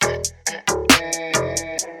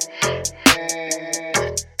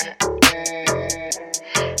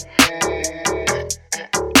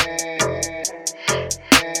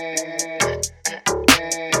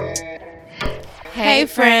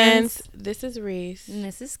This is Reese. And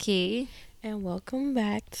this is Key. And welcome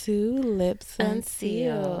back to Lips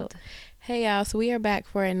Unsealed. Hey, y'all. So we are back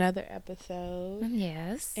for another episode.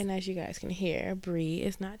 Yes. And as you guys can hear, Bree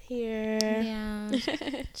is not here. Yeah.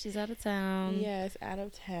 She's out of town. Yes, out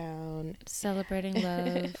of town. Celebrating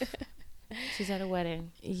love. She's at a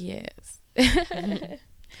wedding. Yes.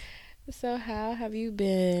 So how have you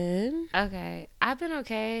been? Okay. I've been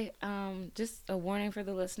okay. Just a warning for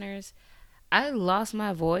the listeners. I lost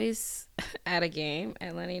my voice at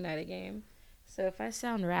Atlanta United game. So if I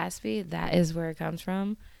sound raspy, that is where it comes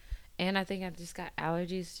from. And I think I just got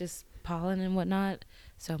allergies, just pollen and whatnot.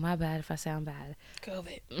 So my bad if I sound bad.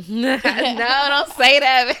 COVID. No, don't say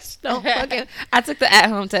that, bitch. Don't fucking. I took the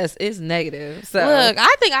at-home test. It's negative. So look,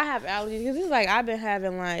 I think I have allergies because it's like I've been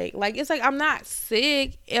having like it's like I'm not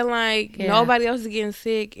sick and like nobody else is getting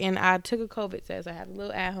sick, and I took a COVID test. I have a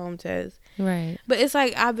little at-home test. Right. But it's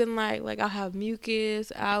like I've been like I'll have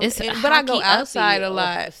mucus. But I go outside a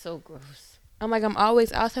lot. It's so gross. I'm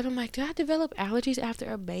always outside. I'm like, did I develop allergies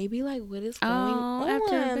after a baby? Like, what is going on?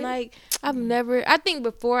 After a baby? Like, I think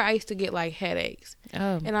before I used to get like headaches.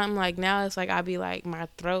 Oh. And I'm like, now it's like, I be like, my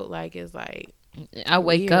throat like is like. I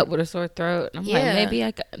wake weird. up with a sore throat. And I'm like, maybe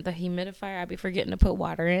the humidifier, I be forgetting to put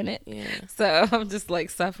water in it. Yeah. So I'm just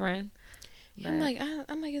like suffering. I'm like,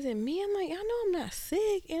 is it me? I'm like, I know I'm not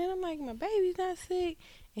sick. And then I'm like, my baby's not sick.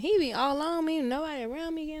 And he be all on me. Nobody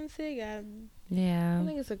around me getting sick. I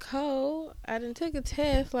think it's a cold. I done took a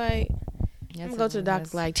test. Like, I'm going to go to the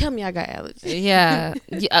doctor. Like, tell me I got allergies. Yeah.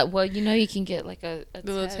 Well, you can get like a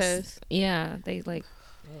little test. Yeah. They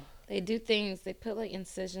do things. They put like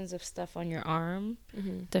incisions of stuff on your arm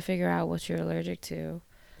to figure out what you're allergic to.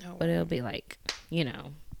 Oh, but it'll be like,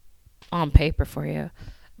 on paper for you.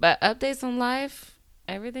 But updates on life,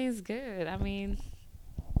 everything's good. I mean,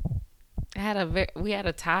 we had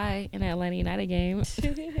a tie in the Atlanta United game.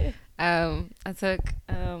 I took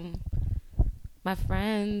I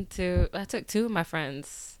took two of my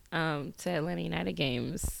friends to Atlanta United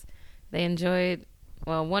games. They enjoyed,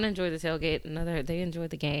 one enjoyed the tailgate, they enjoyed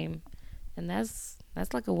the game, and that's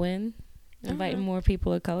like a win. Inviting more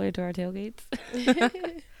people of color to our tailgates.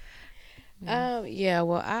 Yeah.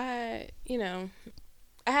 Well, I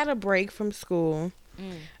had a break from school.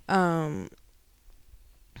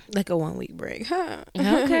 Like a 1 week break.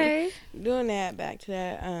 Okay. Doing that, back to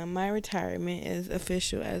that. My retirement is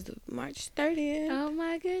official as of March 30th. Oh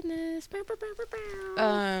my goodness.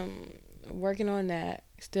 Working on that.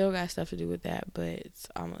 Still got stuff to do with that, but it's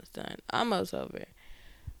almost done. Almost over.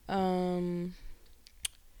 And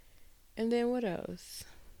then what else?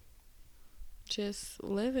 Just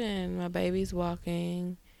living. My baby's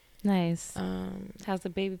walking. Nice. How's the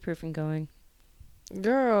baby proofing going?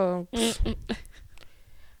 Girl.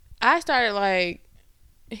 I started like,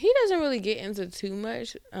 he doesn't really get into too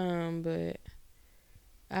much, but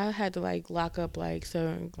I had to like lock up like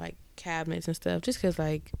certain like cabinets and stuff just because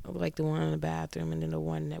like the one in the bathroom and then the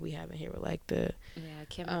one that we have in here with like the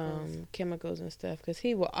chemicals and stuff, because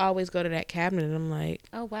he will always go to that cabinet and I'm like,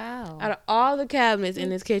 oh wow, out of all the cabinets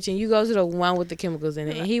in this kitchen you go to the one with the chemicals in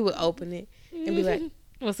it, and he would open it and be like,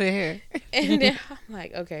 what's in here? And then I'm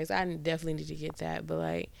like, okay, so I definitely need to get that. But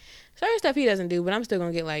like certain stuff he doesn't do, but I'm still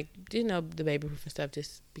gonna get like, the baby proof and stuff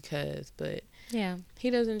just because. But yeah, he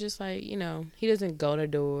doesn't just like, he doesn't go to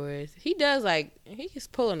doors. He does like, he's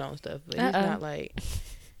pulling on stuff, but he's not like,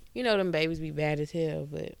 them babies be bad as hell.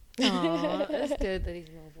 But oh, that's good that he's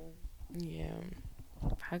mobile. Yeah,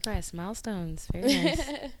 progress, milestones, very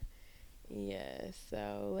nice. Yeah,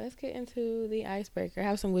 so let's get into the icebreaker.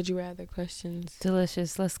 Have some would you rather questions.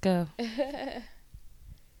 Delicious. Let's go.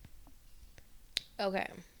 Okay.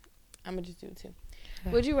 I'm going to just do it too.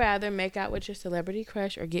 Okay. Would you rather make out with your celebrity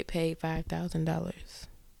crush or get paid $5,000?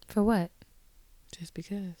 For what? Just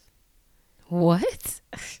because. What?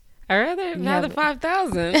 I'd rather have the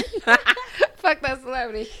 5,000. Fuck that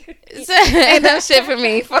celebrity. Ain't no shit for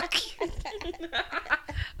me. Fuck you. I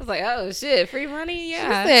was like, oh shit, free money?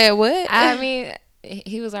 Yeah. She said what? I mean,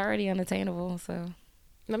 he was already unattainable, so.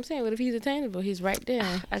 I'm saying, what if he's attainable? He's right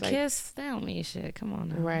there. A kiss, that don't mean shit. Come on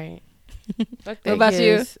now. Right. Fuck that. What about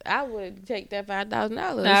kiss. You? I would take that $5,000.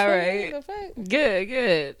 All right.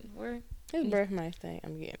 Good. His birth might stink.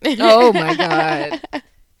 I'm getting. Oh my God.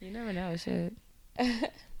 You never know, shit.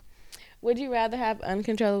 Would you rather have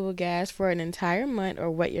uncontrollable gas for an entire month or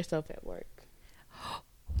wet yourself at work?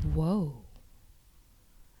 Whoa.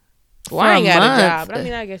 Well, I ain't got a job, but I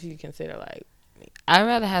mean, I guess you consider like. I'd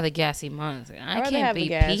rather have a gassy month. I can't be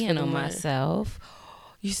peeing on myself.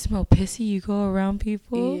 You smell pissy, you go around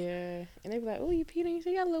people. Yeah. And they be like, oh, you peed on you, so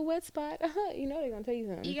you got a little wet spot. They're going to tell you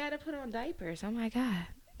something. You got to put on diapers. Oh, my God.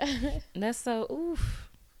 That's so, oof.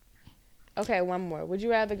 Okay, one more. Would you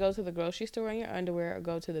rather go to the grocery store in your underwear or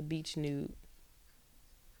go to the beach nude?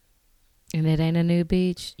 And it ain't a nude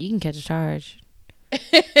beach. You can catch a charge.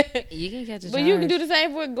 You can catch a charge. But you can do the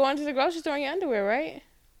same for going to the grocery store in your underwear, right?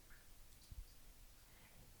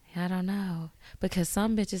 I don't know. Because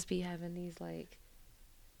some bitches be having these, like...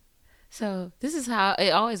 So, this is how... It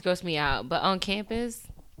always grossed me out. But on campus...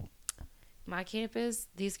 My campus,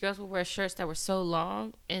 these girls would wear shirts that were so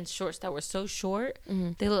long and shorts that were so short.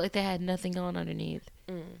 Mm-hmm. They looked like they had nothing on underneath.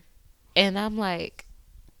 And I'm like,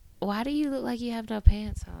 why do you look like you have no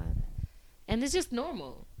pants on? And it's just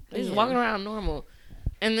normal. They're just walking around normal.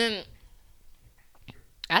 And then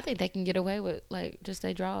I think they can get away with, like, just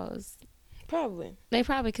their drawers. Probably. They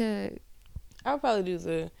probably could. I would probably do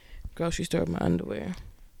the grocery store with my underwear.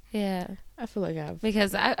 Yeah. I feel like I've...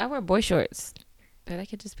 Because I wear boy shorts. But I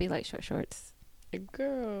could just be, like, short shorts.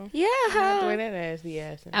 Girl. Yeah. I have to wear that ass be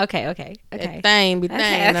ass. Okay. That thing be thing.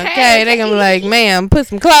 Okay. They're going to be like, ma'am, put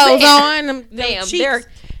some clothes on. Ma'am,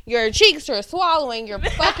 your cheeks are swallowing your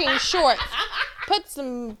fucking shorts. Put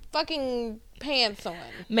some fucking pants on.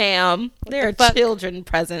 Ma'am, there are children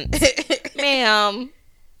present. Ma'am.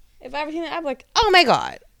 If I ever seen it, I'd be like, oh my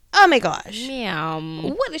God. Oh my gosh. Ma'am.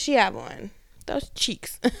 What does she have on? Those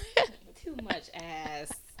cheeks. Too much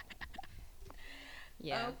ass.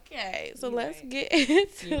 Yeah. Okay, so let's get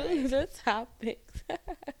into the topics.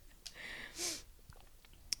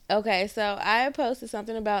 Okay, so I posted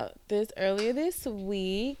something about this earlier this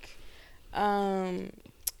week. And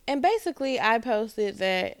basically I posted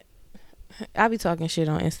that I be talking shit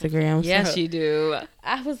on Instagram. Yes, you do.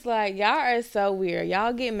 I was like, y'all are so weird.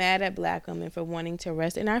 Y'all get mad at black women for wanting to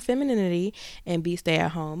rest in our femininity and be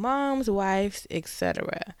stay-at-home moms, wives,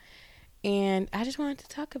 etc. And I just wanted to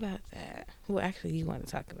talk about that. Well, actually, you want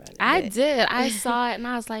to talk about it. I did. I saw it, and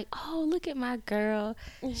I was like, oh, look at my girl.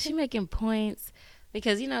 She making points.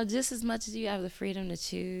 Because, you know, just as much as you have the freedom to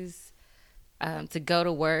choose to go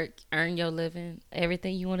to work, earn your living,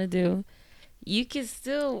 everything you want to do, you can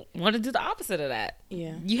still want to do the opposite of that.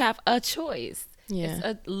 Yeah. You have a choice. Yeah. It's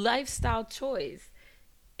a lifestyle choice.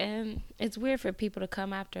 And it's weird for people to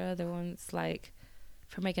come after other ones, like,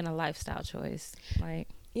 for making a lifestyle choice. Like...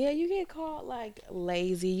 Yeah, you get called, like,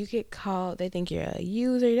 lazy. You get called, they think you're a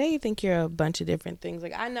user. They think you're a bunch of different things.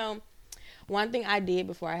 Like, I know one thing I did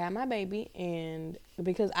before I had my baby, and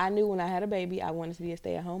because I knew when I had a baby, I wanted to be a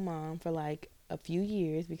stay-at-home mom for, like, a few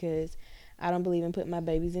years because I don't believe in putting my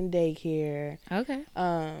babies in daycare. Okay.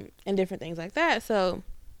 And different things like that. So,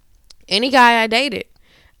 any guy I dated,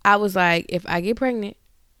 I was like, if I get pregnant,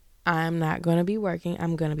 I'm not going to be working.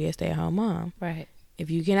 I'm going to be a stay-at-home mom. Right. If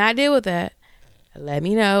you cannot deal with that, let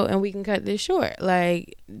me know and we can cut this short.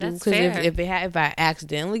 Like, that's fair. If I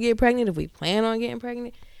accidentally get pregnant, if we plan on getting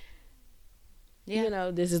pregnant, you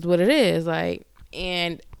know, this is what it is. Like,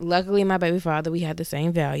 and luckily my baby father, we had the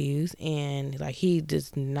same values, and like he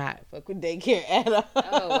does not fuck with daycare at all.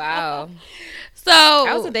 Oh wow. So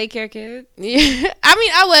I was a daycare kid. Yeah, I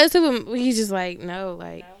mean I was too, but he's just like no.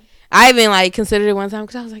 I even like considered it one time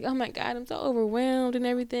because I was like, oh my God, I'm so overwhelmed and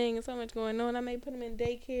everything and so much going on. I may put him in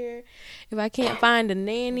daycare if I can't find a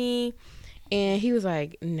nanny. And he was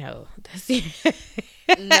like, no. That's it.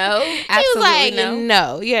 No, absolutely he was like,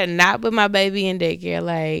 no. Yeah, not put my baby in daycare.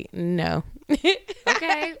 Like, no.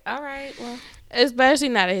 Okay, all right. Well, especially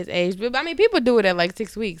not at his age. But I mean, people do it at like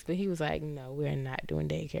 6 weeks. But he was like, no, we're not doing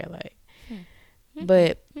daycare. Like,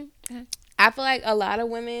 but I feel like a lot of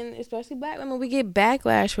women, especially black women, we get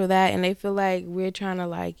backlash for that, and they feel like we're trying to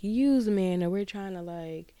like use men or we're trying to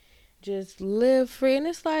like just live free, and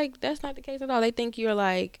it's like that's not the case at all. They think you're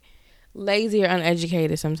like lazy or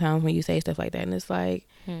uneducated sometimes when you say stuff like that, and it's like,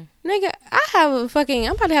 nigga, I'm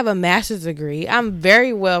about to have a master's degree. I'm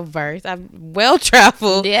very well versed. I'm well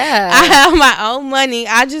traveled. Yeah, I have my own money.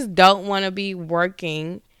 I just don't want to be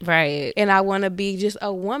working. Right. And I want to be just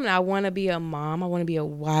a woman. I want to be a mom. I want to be a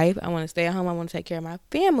wife. I want to stay at home. I want to take care of my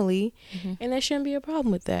family. And there shouldn't be a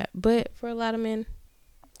problem with that. But for a lot of men,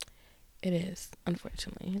 it is,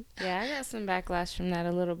 unfortunately. Yeah, I got some backlash from that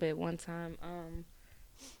a little bit one time.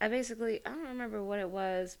 I don't remember what it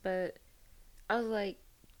was, but I was like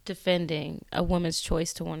defending a woman's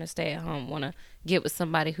choice to want to stay at home, want to get with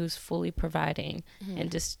somebody who's fully providing and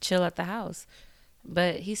just chill at the house.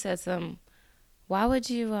 But he said why did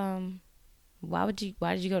you go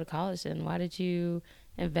to college then? Why did you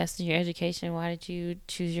invest in your education? Why did you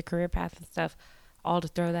choose your career path and stuff all to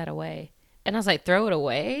throw that away? And I was like, throw it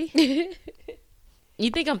away? You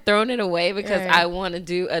think I'm throwing it away because I want to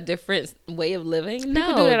do a different way of living? No.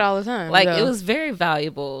 People do that all the time. Like, it was very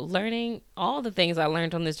valuable. Learning all the things I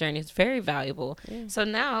learned on this journey is very valuable. Yeah. So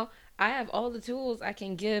now I have all the tools I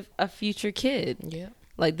can give a future kid. Yeah.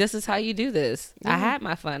 Like, this is how you do this. Yeah. I had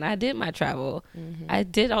my fun. I did my travel. Mm-hmm. I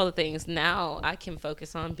did all the things. Now I can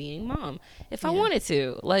focus on being mom if I Yeah. wanted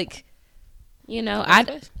to. Like, you know,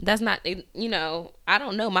 that's not, you know, I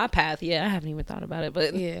don't know my path yet. I haven't even thought about it.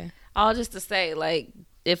 But Yeah. all just to say, like,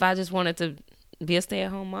 if I just wanted to be a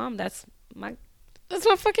stay-at-home mom, that's my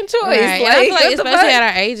fucking choice. Right. Like, I feel like, what the especially fuck?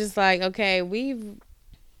 at our age, it's like, okay, we've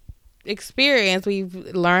experienced, we've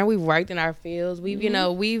learned, we've worked in our fields. We've, you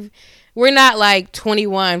know, we're not like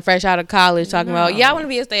 21, fresh out of college, talking about, yeah, I want to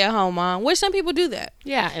be a stay-at-home mom. Which some people do that.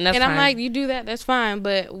 Yeah, and that's And fine. I'm like, you do that, that's fine.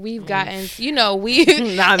 But we've gotten, you know, we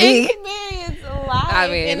Not me. experienced life I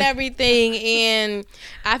mean. and everything. And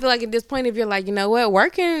I feel like at this point, if you're like, you know what,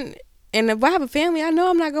 working, and if I have a family, I know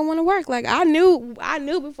I'm not gonna want to work. Like I knew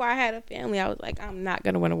before I had a family, I was like, I'm not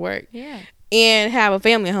gonna want to work. Yeah. And have a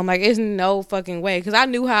family at home. Like, it's no fucking way. Because I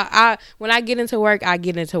knew how when I get into work, I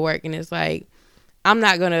get into work. And it's like, I'm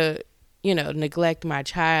not going to, you know, neglect my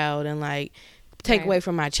child and, like, take away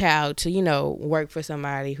from my child to, you know, work for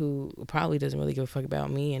somebody who probably doesn't really give a fuck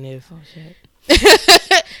about me. And if... Oh, shit.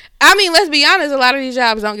 I mean, let's be honest. A lot of these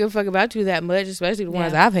jobs don't give a fuck about you that much, especially the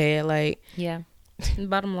ones I've had. Like... Yeah.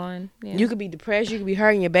 Bottom line. Yeah. You could be depressed. You could be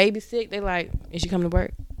hurting. Your baby's sick. They like, is she coming to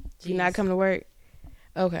work? She not coming to work?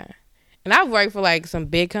 Okay. And I've worked for, like, some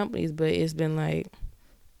big companies, but it's been, like,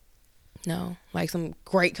 no. Like, some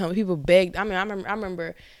great companies. People begged. I mean, I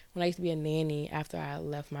remember when I used to be a nanny after I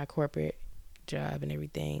left my corporate job and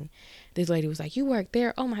everything. This lady was like, you work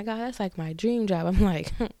there? Oh, my God, that's, like, my dream job. I'm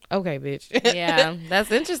like, okay, bitch. Yeah,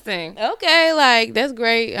 that's interesting. Okay, like, that's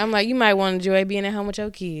great. I'm like, you might want to enjoy being at home with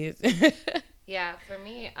your kids. Yeah, for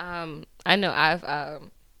me, I know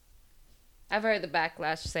I've heard the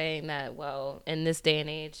backlash saying that, well, in this day and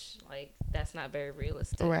age, like, that's not very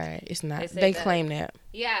realistic. Right. It's not. They claim that.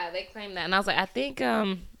 Yeah, they claim that. And I was like, I think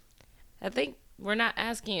we're not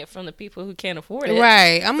asking it from the people who can't afford it.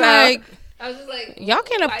 Right. I'm So, like, I was just like, y'all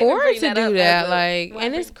can't why afford bring to do up that. as Like, why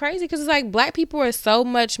and bring- it's crazy because it's like black people are so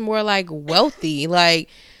much more, like, wealthy. Like,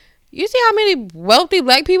 you see how many wealthy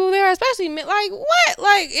black people there are, especially like what?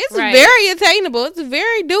 Like, it's Right. very attainable. It's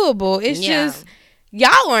very doable. It's just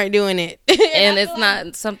y'all aren't doing it, and it's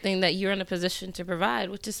not something that you're in a position to provide,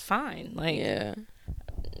 which is fine. Like, yeah,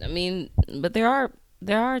 I mean, but there are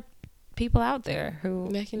people out there who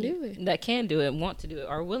that can do it. that can do it, want to do it,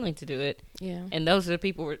 are willing to do it, Yeah, and those are the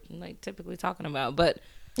people we're like typically talking about. But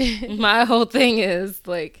my whole thing is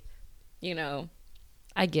like, you know,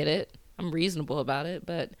 I get it. I'm reasonable about it,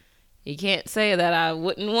 but you can't say that I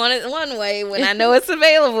wouldn't want it one way when I know it's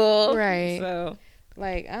available. Right. So,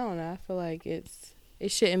 like, I don't know. I feel like it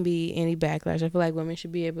shouldn't be any backlash. I feel like women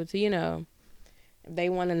should be able to, you know, if they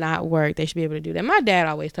want to not work, they should be able to do that. My dad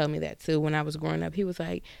always told me that too when I was growing up. He was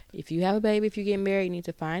like, if you have a baby, if you get married, you need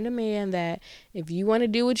to find a man that if you want to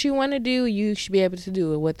do what you want to do, you should be able to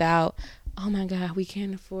do it without, oh my God, we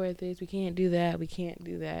can't afford this. We can't do that. We can't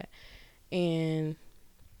do that. And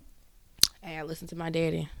hey, I listen to my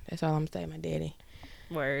daddy. That's all I'm saying, my daddy.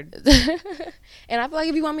 word. And I feel like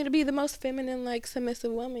if you want me to be the most feminine, like,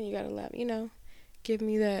 submissive woman, you gotta let, you know, give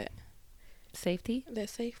me that Safety.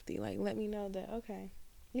 safety. Like, let me know that, okay,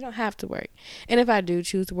 you don't have to work. And if I do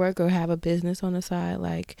choose to work or have a business on the side,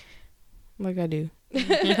 like I do,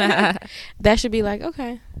 that should be like,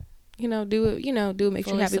 okay, you know, do it makes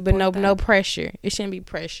you Fully happy, but no support that. pressure. It shouldn't be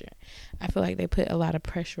pressure. I feel like they put a lot of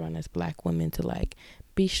pressure on us black women to, like,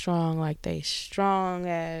 be strong, like they strong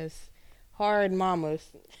as hard mamas.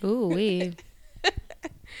 Ooh, we.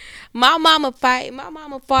 My mama fought. My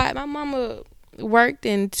mama worked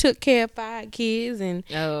and took care of 5 kids and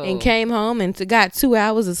came home and got 2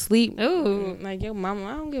 hours of sleep. Ooh. Like, yo, mama,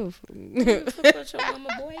 I don't give a fuck. What your mama,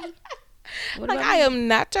 boy? What Like, about I me? am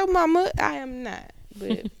not your mama. I am not.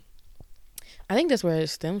 But I think that's where it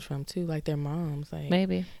stems from too. Like, their moms, like,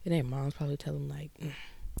 Maybe. and their moms probably tell them like,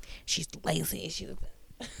 she's lazy. She's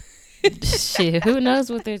Shit, who knows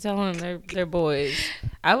what they're telling their boys.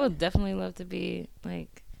 I would definitely love to be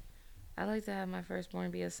like, I'd like to have my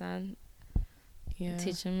firstborn be a son. yeah,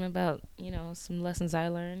 Teach him about, you know, some lessons I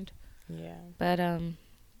learned. yeah. But I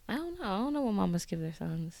don't know. I don't know what mamas give their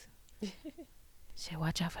sons. Shit,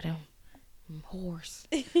 watch out for them. Horse.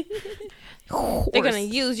 They're gonna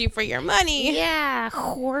use you for your money. Yeah,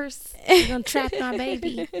 horse. They're gonna trap my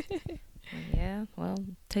baby. Yeah, well,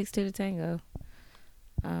 takes 2 to tango.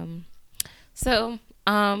 I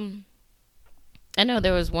know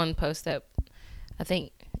there was one post that I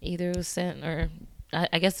think either it was sent or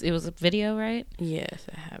I guess it was a video, right? Yes,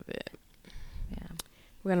 I have it. Yeah.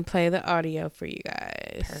 We're gonna play the audio for you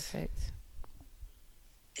guys. Perfect.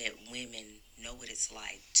 That women know what it's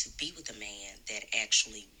like to be with a man that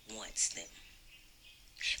actually wants them.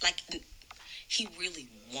 Like, He really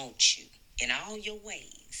wants you in all your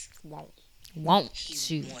ways. Won't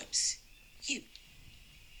He you? wants you.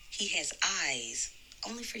 He has eyes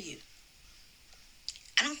only for you.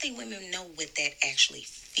 I don't think women know what that actually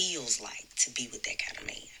feels like to be with that kind of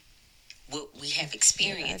man. What we have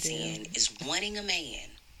experience in is wanting a man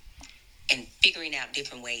and figuring out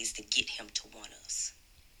different ways to get him to want us.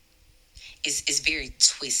 It's very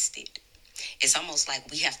twisted. It's almost like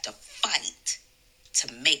we have to fight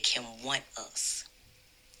to make him want us.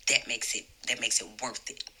 That makes it worth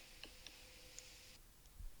it.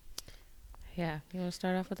 Yeah, you want to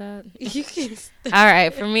start off with that? You can. All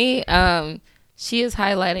right, for me, she is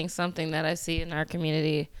highlighting something that I see in our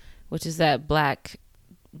community, which is that black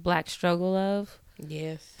struggle of.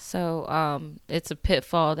 Yes. So it's a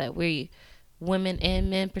pitfall that we women and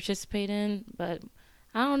men participate in, but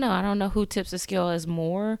I don't know. I don't know who tips the scale as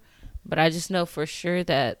more, but I just know for sure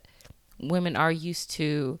that women are used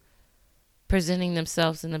to presenting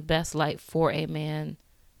themselves in the best light for a man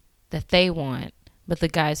that they want, but the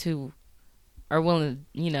guys who are willing,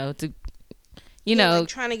 Like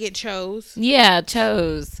trying to get chose. Yeah,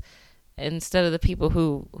 chose instead of the people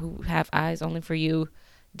who have eyes only for you,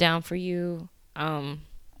 down for you.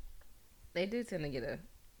 They do tend to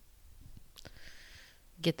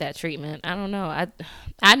get that treatment. I don't know.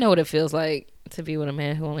 I know what it feels like to be with a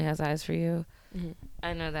man who only has eyes for you. Mm-hmm.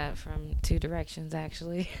 I know that from two directions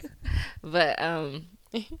actually. But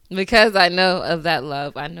because I know of that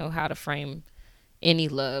love, I know how to frame any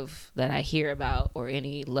love that I hear about or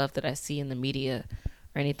any love that I see in the media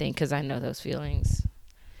or anything, because I know those feelings.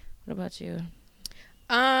 What about you?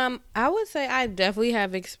 I would say I definitely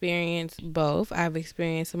have experienced both. I've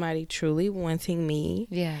experienced somebody truly wanting me,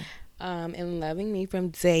 Yeah. and loving me from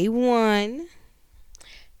day one.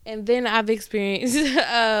 And then I've experienced,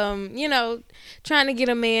 trying to get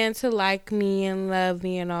a man to like me and love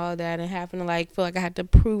me and all that, and having to feel like I had to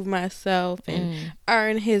prove myself and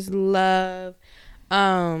earn his love.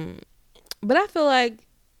 But I feel like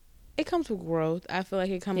it comes with growth. I feel like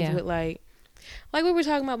it comes with like we were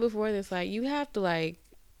talking about before this, you have to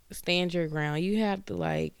stand your ground. You have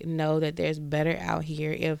to know that there's better out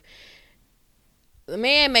here. If the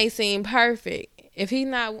man may seem perfect, if he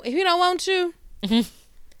don't want you,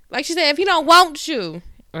 like she said, if he don't want you,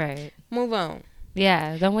 right, move on.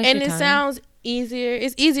 Yeah, don't waste and your time. And it sounds easier.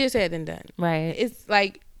 It's easier said than done. Right. It's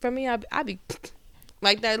for me, I be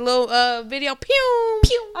like that little video, pew,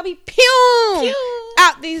 pew. I'll be pew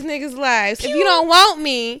out these niggas' lives. Pew. If you don't want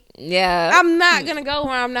me, I'm not gonna go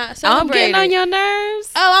where I'm not celebrated. I'm getting on your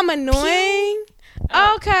nerves. Oh, I'm annoying.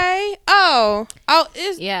 Okay. Oh,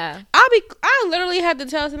 it's I literally had to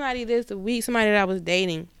tell somebody this week. Somebody that I was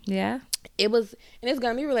dating. Yeah. It was, and it's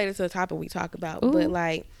gonna be related to the topic we talk about. Ooh.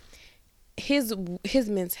 But his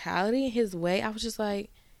mentality, his way, I was just like,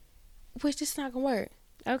 "Which this is not gonna work."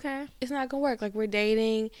 Okay. It's not gonna work. We're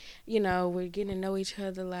dating, we're getting to know each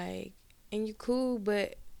other, and you cool,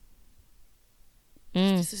 but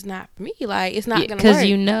this is not for me. It's not gonna work.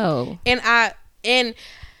 Because And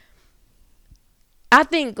I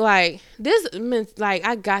think this meant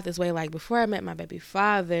I got this way before I met my baby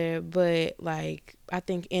father, but I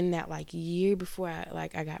think in that year before I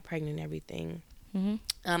got pregnant and everything,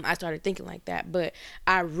 I started thinking like that. But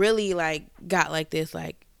I really got this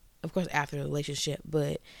of course after the relationship,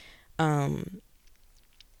 but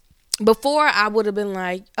before I would have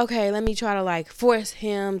been okay, let me try to force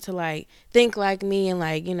him to think like me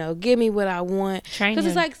and give me what I want, because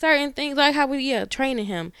it's certain things how we training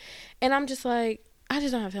him, and I'm just I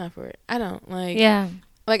just don't have time for it. I don't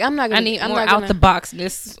I'm not gonna. I need more out the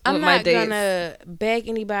boxness. I'm not gonna beg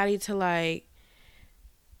anybody to like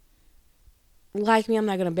me. I'm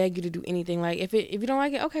not gonna beg you to do anything. If you don't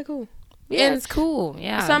like it, okay, cool. Yeah, and it's cool.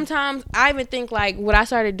 Yeah. Sometimes I even think what I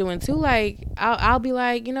started doing too. I'll be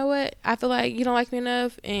you know what? I feel like you don't like me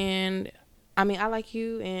enough, and I mean I like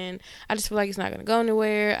you, and I just feel like it's not gonna go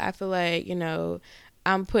anywhere. I feel like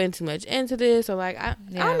I'm putting too much into this, or I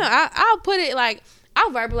don't know. I'll put it I'll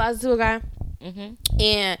verbalize it to a guy,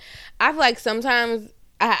 and I feel like sometimes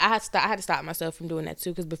I had to stop myself from doing that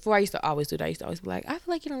too, because before I used to always do that. I used to always be I feel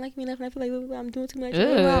like you don't like me enough, and I feel like I'm doing too much,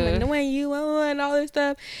 I'm annoying you, and all this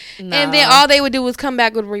stuff. No. And then all they would do was come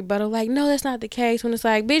back with a rebuttal, no, that's not the case. When it's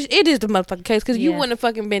bitch, it is the motherfucking case, because you wouldn't have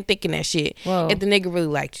fucking been thinking that shit if the nigga really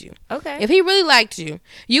liked you. Okay. If he really liked you,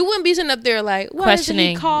 you wouldn't be sitting up there why doesn't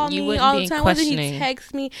he call me all the time? Why doesn't he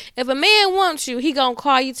text me? If a man wants you, he gonna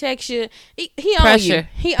call you, text you. He on you.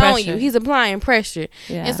 He on you. He's applying pressure.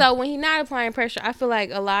 Yeah. And so when he not applying pressure, I feel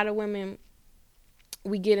like a lot of women,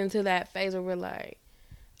 we get into that phase where we're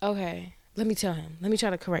okay, let me tell him. Let me try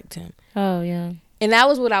to correct him. Oh, yeah. And that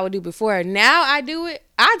was what I would do before. Now I do it.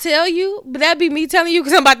 I tell you, but that'd be me telling you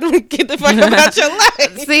because I'm about to get the fuck about your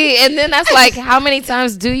life. See, and then that's like, how many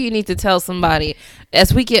times do you need to tell somebody?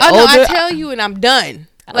 As we get Oh, older, no, I tell you and I'm done.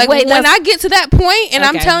 Like, Wait, when I get to that point and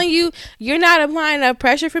I'm Okay. telling you, you're not applying enough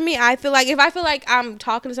pressure for me. I feel like if I feel like I'm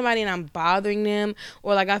talking to somebody and I'm bothering them,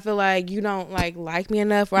 or like I feel like you don't like me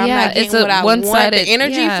enough, or I'm Yeah, not getting it's a what I want, one-sided- the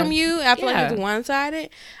energy yeah. from you, I feel Yeah. like it's one sided.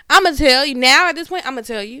 I'm gonna tell you now. At this point, I'm gonna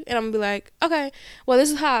tell you, and I'm gonna be like, okay, well, this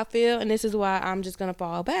is how I feel, and this is why I'm just gonna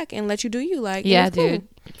fall back and let you do you. Like, and yeah, it's cool. dude,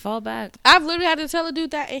 fall back. I've literally had to tell a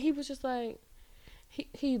dude that, and he was just like.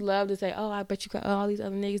 He loved to say, "Oh, I bet you got all these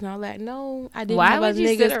other niggas and all that." No, I didn't. Why have would other you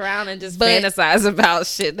niggas. sit around and just but- fantasize about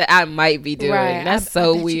shit that I might be doing? Right. That's I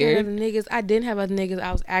so bet you got weird. other niggas. I didn't have other niggas.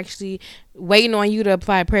 I was actually waiting on you to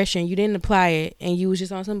apply pressure, and you didn't apply it, and you was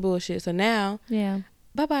just on some bullshit. So now, Yeah.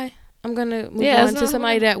 bye bye. I'm gonna move Yeah, on it's to not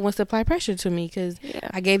somebody wrong. that wants to apply pressure to me because Yeah.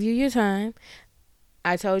 I gave you your time.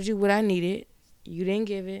 I told you what I needed. You didn't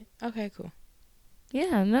give it. Okay, cool.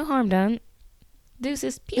 Yeah, no harm done.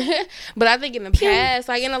 Deuces. But I think in the past,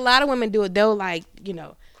 like, and a lot of women do it. They'll like,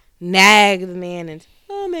 nag the man and,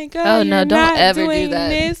 oh my god, Oh, no, you're don't not ever do doing that.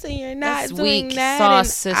 this and you're not That's doing weak that.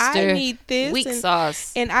 sauce, and sister. I need this. Weak and,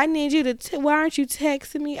 sauce. And I need you to. Why aren't you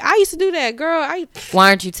texting me? I used to do that, girl. Why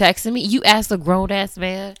aren't you texting me? You asked a grown ass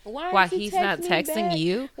man Why why aren't you he's not texting me texting back?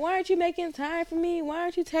 you. Why aren't you making time for me? Why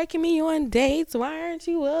aren't you taking me on dates? Why aren't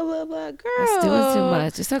you blah blah blah, girl? That's doing too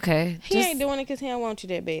much. It's okay. He ain't doing it because he don't want you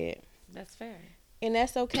that bad, That's fair. and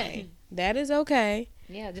that's okay. That is okay.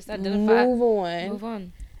 Yeah, just identify. Move on. Move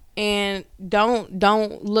on. And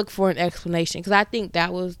don't look for an explanation, because I think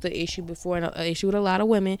that was the issue before, and an issue with a lot of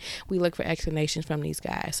women. We look for explanations from these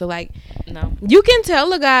guys. So like, No. you can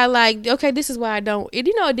tell a guy like, okay, this is why I don't. It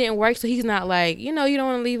didn't work. So he's not like, you don't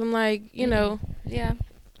want to leave him like, Yeah.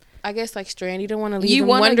 I guess like stranded. You don't want to leave You him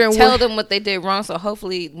want to wondering tell what. them what they did wrong, so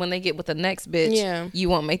hopefully when they get with the next bitch, Yeah. you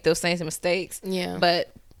won't make those same mistakes. Yeah.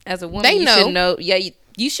 But as a woman, They you know. should know. Yeah,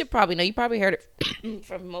 you should probably know. You probably heard it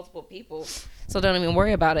from multiple people, so don't even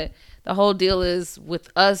worry about it. The whole deal is with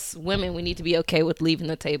us women, we need to be okay with leaving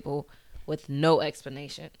the table with no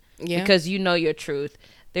explanation. Yeah. Because you know your truth.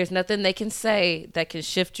 There's nothing they can say that can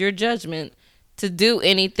shift your judgment to do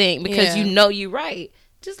anything because Yeah. you know you're right.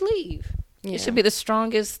 Just leave. Yeah. It should be the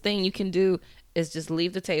strongest thing you can do is just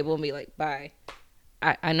leave the table and be like, bye.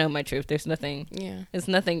 I know my truth. There's nothing. Yeah. It's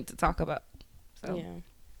nothing to talk about. So.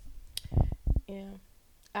 Yeah. Yeah.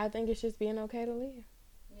 I think it's just being okay to leave.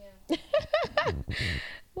 Yeah.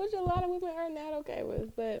 Which a lot of women are not okay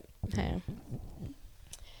with, but hey.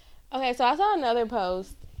 Okay, so I saw another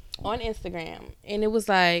post on Instagram, and it was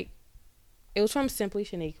from Simply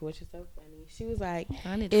Shanika, which is so funny. She was like,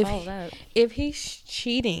 I need to follow that. if he's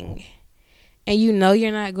cheating and you know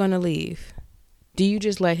you're not going to leave, do you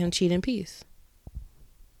just let him cheat in peace?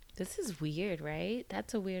 This is weird, right?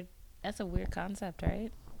 That's a weird concept,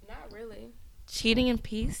 right? Not really. Cheating in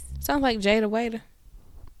peace? Sounds like Jada Waiter.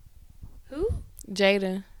 Who?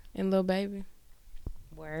 Jada and Lil Baby.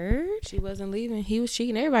 Word? She wasn't leaving. He was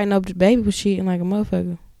cheating. Everybody know the Baby was cheating like a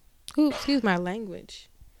motherfucker. Ooh, excuse my language.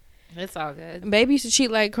 It's all good. Baby used to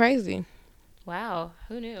cheat like crazy. Wow.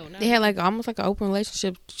 Who knew? No. They had like almost like an open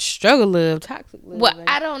relationship, struggle love, toxic love. Well, like-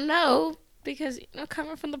 I don't know because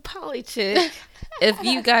coming from the poly chick, if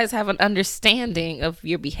you guys have an understanding of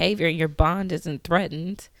your behavior and your bond isn't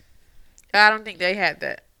threatened, I don't think they had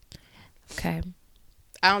that. okay.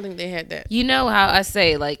 I don't think they had that. You know how I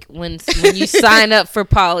say like when you sign up for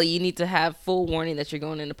poly, you need to have full warning that you're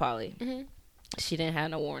going into poly. Mhm. She didn't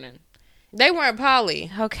have no warning. They weren't poly.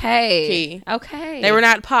 Okay. Key. Okay. They were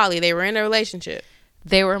not poly. They were in a relationship.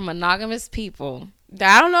 They were monogamous people.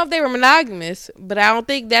 I don't know if they were monogamous, but I don't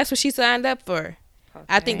think that's what she signed up for.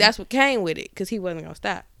 I think Okay. that's what came with it, because he wasn't gonna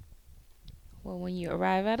stop. Well, when you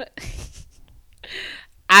arrive at it,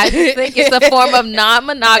 I just think it's a form of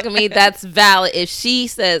non-monogamy that's valid. If she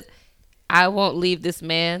says, "I won't leave this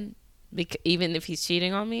man, even if he's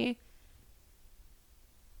cheating on me,"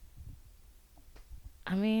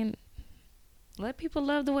 I mean, let people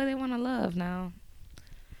love the way they want to love. Now,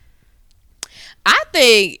 I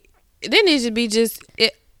think there needs to be just.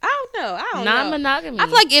 I don't know. non-monogamy. I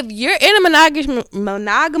feel like if you're in a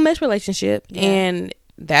monogamous relationship, Yeah. and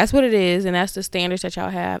that's what it is, and that's the standards that y'all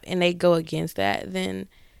have, and they go against that, then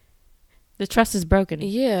the trust is broken.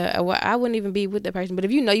 yeah, well, I wouldn't even be with that person. But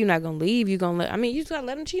if you know you're not gonna leave, you're gonna let. I mean, you just gotta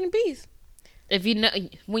let them cheat in peace. If you know,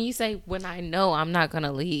 when you say, "When I know I'm not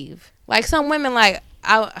gonna leave," Like some women, like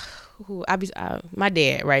my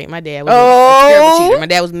dad, right? My dad was a terrible cheater. My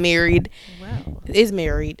dad was married, wow, is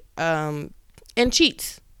married, and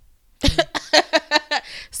cheats.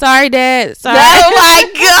 Sorry, Dad. Sorry. Oh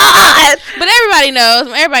my God! But everybody knows.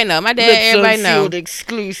 Everybody know. My dad. Everybody know.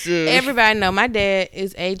 Exclusive. Everybody know. My dad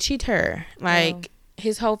is a cheater. Like Wow.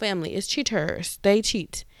 his whole family is cheaters. They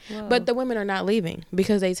cheat. Whoa. But the women are not leaving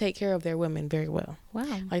because they take care of their women very well.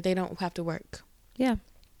 Wow. Like they don't have to work. Yeah.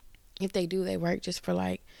 If they do, they work just for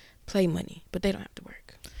like play money, but they don't have to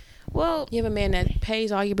work. Well, You have a man that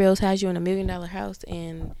pays all your bills, has you in $1 million house,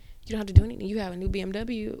 and you don't have to do anything. You have a new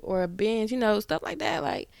BMW or a Benz, stuff like that.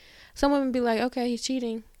 Like some women be like, okay, he's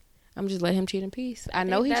cheating. I'm just let him cheat in peace. I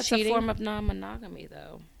know he's that's cheating. a form of non-monogamy,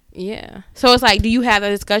 though. Yeah. So it's like, do you have a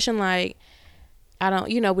discussion like,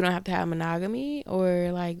 we don't have to have monogamy,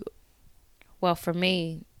 or like, Well, for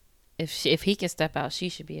me, if he can step out, she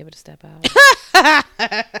should be able to step out.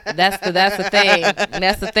 That's the thing.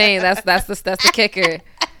 That's the thing. That's the kicker.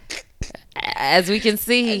 As we can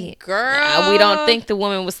see, girl, we don't think the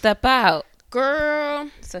woman will step out. girl.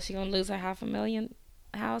 So she gonna lose her $500,000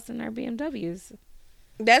 house and her BMWs.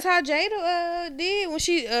 That's how Jada did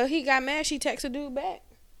when he got mad. She texted dude back.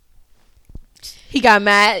 He got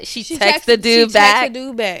mad. She texted the dude She back, texted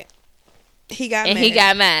dude back. He got and mad. he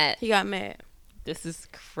got mad. He got mad. This is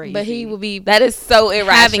crazy. But he will be That is so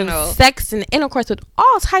having irrational. sex and intercourse with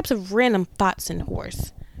all types of random thoughts and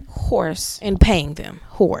Horse and paying them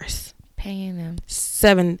paying them.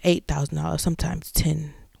 $7,000-$8,000, sometimes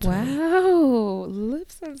 10. Wow,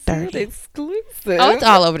 lips and 30. exclusive. Oh, it's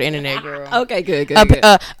all over the internet, girl. Okay, good.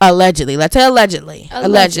 Allegedly, let's say allegedly.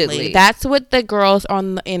 Allegedly. That's what the girls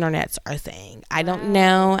on the internet are saying. I don't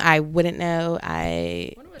know. I wouldn't know.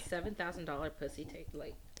 What would $7,000 pussy take?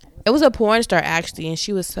 Like, It was a porn star actually, and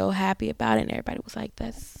she was so happy about it, and everybody was like,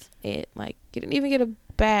 "That's it." Like, you didn't even get a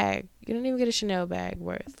bag. You didn't even get a Chanel bag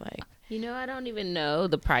worth. Like, I don't even know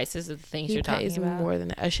the prices of the things he you're pays talking about. more than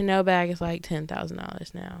that. A Chanel bag is like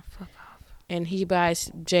 $10,000 now, Fuck off. and he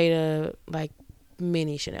buys Jada like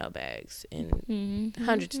mini Chanel bags and Mm-hmm.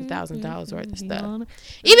 hundreds of thousands of dollars worth of stuff.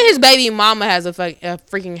 Even his baby mama has a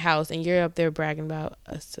freaking house, and you're up there bragging about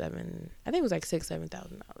I think it was like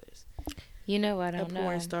 $6,000-$7,000. I don't A know.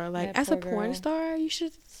 porn star, like That as a poor porn girl. star, you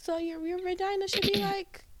should your vagina should be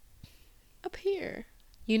like up here.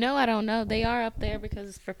 I don't know. They are up there because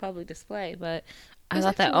it's for public display, but I It's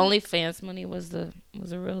thought that actually- OnlyFans money was a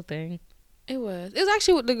real thing. It was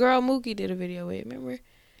actually what the girl Mookie did a video with. Remember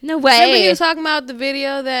No he way. was talking about the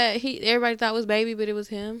video that everybody thought was baby, but it was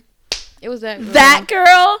him. It was that girl. That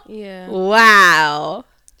girl? Yeah. Wow.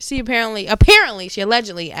 She apparently, she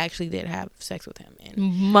allegedly actually did have sex with him and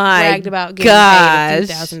My bragged about getting paid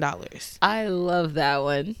gosh. $3,000. I love that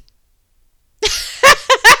one.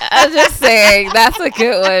 I'm just saying, that's a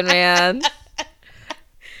good one, man.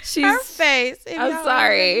 She's. Her face. if I'm y'all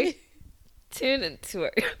sorry. wanna- Tune into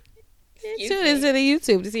her. Tune into the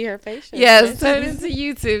YouTube to see her face. Yes, tune into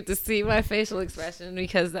YouTube to see my facial expression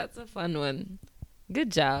because that's a fun one.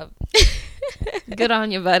 Good job. Good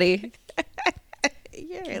on you, buddy.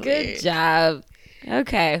 Good job.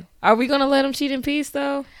 Okay. Are we going to let him cheat in peace,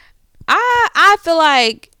 though? I feel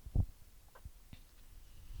like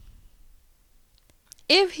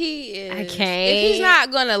if he is, I can't. if he's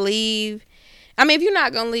not gonna leave, I mean, if you're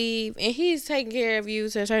not gonna leave and he's taking care of you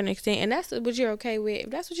to a certain extent, and that's what you're okay with, if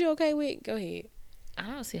that's what you're okay with, go ahead. I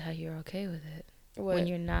don't see how you're okay with it What? when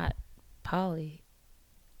you're not poly.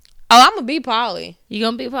 Oh, I'm gonna be poly. You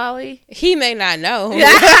going to be poly? He may not know.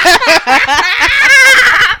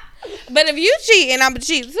 But if you cheat, and I'm gonna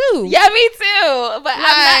cheat too. Yeah, me too. But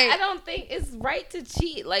Like- I don't think it's right to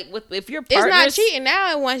cheat. Like if your It's partner's not cheating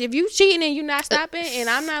now. Once if you cheating and you not stopping, and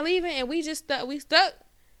I'm not leaving, and we just stuck, we stuck.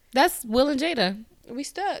 That's Will and Jada. We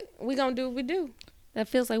stuck. We gonna do what we do. That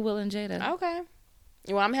feels like Will and Jada. Okay.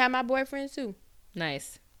 Well, I'm gonna have my boyfriends too.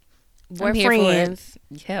 Nice. I'm here for Boyfriends.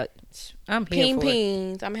 Hell, I'm here Peen for it.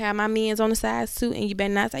 peens. I'm gonna have my mans on the side too, and you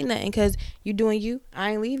better not say nothing because you doing you.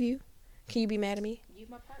 I ain't leave you. Can you be mad at me You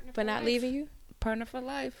my partner for not leaving you? Partner for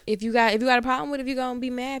life. If you got a problem with it, if you gonna be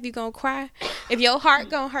mad, if you gonna cry, if your heart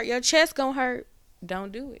gonna hurt, your chest gonna hurt,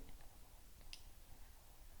 don't do it.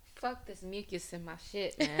 Fuck this mucus in my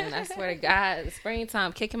shit, man. I swear to God, it's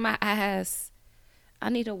springtime kicking my ass. I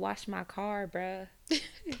need to wash my car, bruh.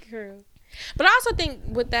 Girl. But I also think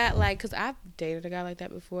with that, like, because I've dated a guy like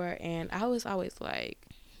that before, and I was always like,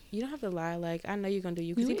 you don't have to lie. Like, I know you're going to do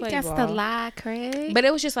you because he played ball. the lie, Craig. But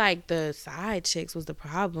it was just like the side chicks was the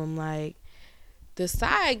problem. Like, the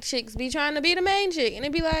side chicks be trying to be the main chick, and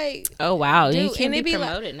it'd be like, Oh, wow. Dude, You can't and it be be like-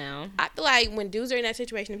 promoted now. I feel like when dudes are in that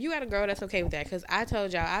situation, if you got a girl, that's okay with that. Because I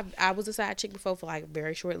told y'all, I was a side chick before for like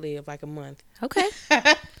very short lived, like a month. Okay.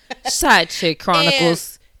 Side chick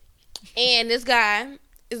chronicles. And this guy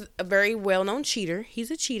is a very well known cheater.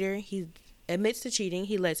 He's a cheater. He's admits to cheating.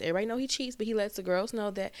 He lets everybody know he cheats, but he lets the girls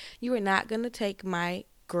know that you are not going to take my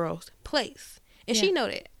girl's place. And she know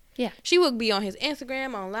that. Yeah. She would be on his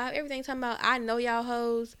Instagram, on live, everything talking about, I know y'all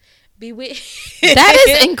hoes be with That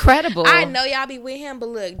is incredible. I know y'all be with him, but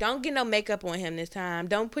look, don't get no makeup on him this time.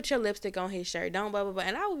 Don't put your lipstick on his shirt. Don't blah, blah, blah.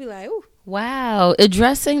 And I would be like, ooh. Wow.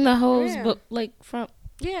 Addressing the hoes, Yeah. but like front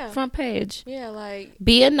page. Yeah, like.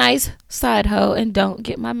 Be a nice side hoe and don't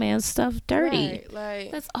get my man's stuff dirty. Right,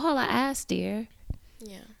 like. That's all I ask, dear.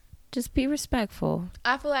 Yeah. Just be respectful.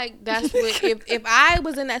 I feel like that's what, if I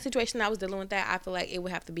was in that situation, I was dealing with that, I feel like it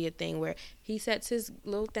would have to be a thing where he sets his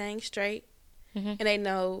little thing straight. And they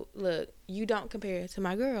know, look, you don't compare to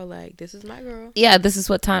my girl. Like, this is my girl. Yeah, this is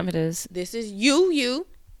what time it is. This is you.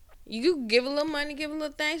 You give a little money, give a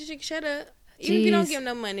little thing so she can shut up. Even if you don't give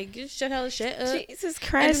no money, just shut up. Jesus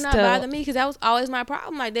Christ. And do not bother me, because that was always my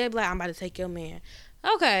problem. Like, they'd be like, I'm about to take your man.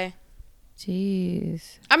 Okay.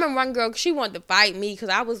 Jeez. I remember one girl, she wanted to fight me because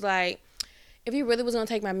I was like, if he really was going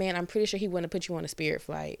to take my man, I'm pretty sure he wouldn't have put you on a Spirit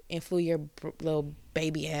flight and flew your little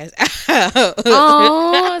baby ass out.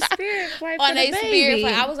 Oh, Spirit flight on for a the Spirit baby.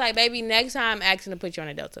 flight. I was like, baby, next time I'm asking to put you on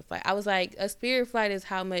a Delta flight. I was like, a Spirit flight is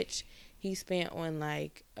how much he spent on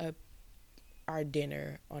like our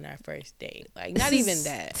dinner on our first date. Like, not even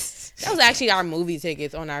that. That was actually our movie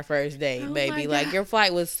tickets on our first date, Oh baby. my Like, God. your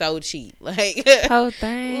flight was so cheap. Like, Oh,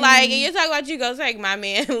 dang. like, and you're talking about you go take my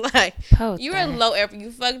man. Like, Oh, you were dang. low effort.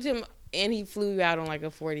 You fucked him and he flew you out on like a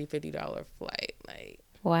 $40-$50 flight. Like,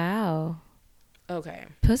 Wow. okay.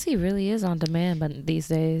 Pussy really is on demand but these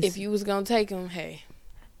days. If you was gonna take him, hey.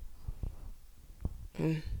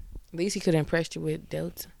 At least he could have impressed you with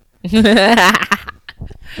Delta.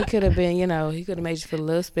 He could have been, he could have made you feel a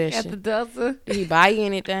little special. At the Delta. Did he buy you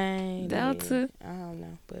anything? Delta. I don't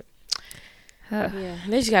know, but Huh. yeah,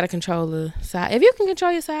 they just gotta control the side. If you can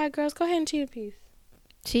control your side, girls, go ahead and cheat a piece.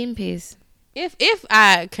 Cheating piece. If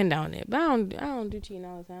I condone it, but I don't do cheating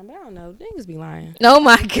all the time. But I don't know, niggas be lying. Oh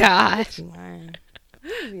my God. Be lying.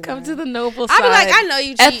 Niggas be Come lying. to the noble I side. be like, I know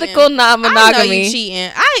you cheating. Ethical I know non-monogamy. you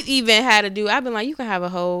cheating. I even had to do. I've been like, you can have a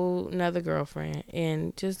whole another girlfriend,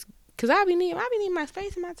 and just cause I be needing my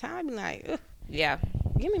space and my time. I be like, ugh, Yeah.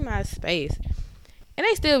 give me my space, and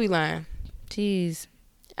they still be lying. Jeez.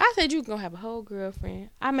 I said you gonna have a whole girlfriend.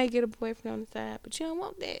 I may get a boyfriend on the side, but you don't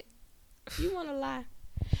want that. You want to lie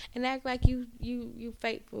and act like you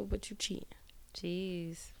faithful, but you cheat.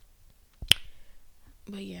 Jeez.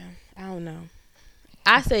 But yeah, I don't know.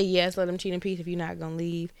 I say yes, let them cheat in peace if you're not gonna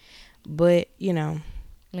leave. But Yeah.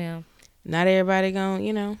 not everybody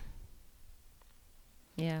gonna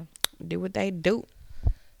Yeah. do what they do.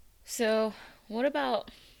 So, what about?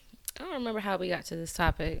 I don't remember how we got to this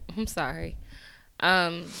topic. I'm sorry.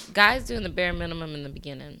 Guys doing the bare minimum in the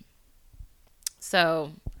beginning.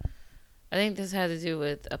 So, I think this had to do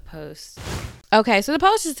with a post. Okay, so the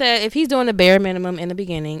poster said if he's doing the bare minimum in the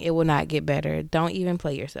beginning, it will not get better. Don't even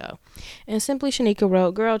play yourself. And Simply Shanika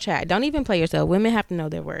wrote, girl chat, don't even play yourself. Women have to know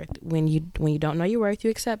their worth. When you don't know your worth, you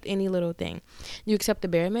accept any little thing. You accept the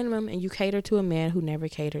bare minimum and you cater to a man who never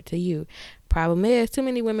catered to you. Problem is, too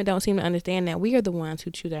many women don't seem to understand that we are the ones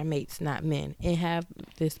who choose our mates, not men, and have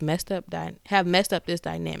messed up this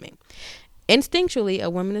dynamic. Instinctually, a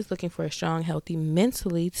woman is looking for a strong, healthy,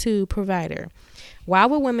 mentally too provider. Why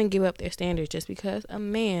would women give up their standards just because a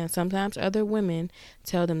man, sometimes other women,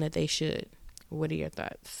 tell them that they should? What are your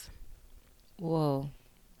thoughts? Whoa.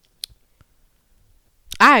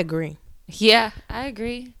 I agree. Yeah, I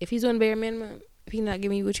agree. If he's doing bare minimum, if he's not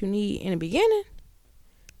giving you what you need in the beginning,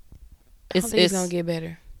 I don't It's think it's gonna get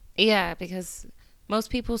better. Yeah, because most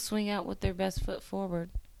people swing out with their best foot forward.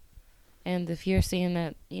 And if you're seeing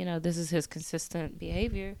that, this is his consistent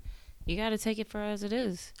behavior, you got to take it for as it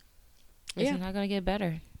is. It's not going to get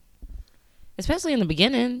better. Especially in the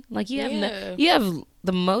beginning. Like, you have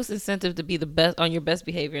the most incentive to be the best on your best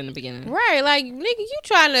behavior in the beginning. Right. Like, nigga, you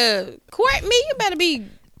trying to court me, you better be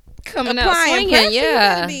Coming out applying swinging, pressure.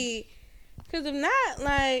 yeah. Because if not,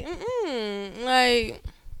 like, like...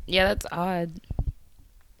 Yeah, that's odd.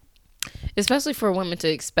 Especially for women to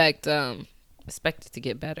expect it to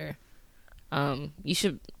get better. You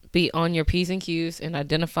should be on your P's and Q's and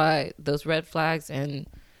identify those red flags and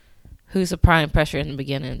who's applying pressure in the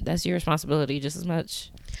beginning. That's your responsibility just as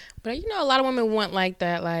much. But a lot of women want like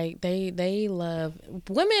that. Like they love,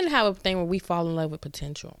 women have a thing where we fall in love with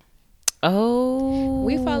potential. Oh,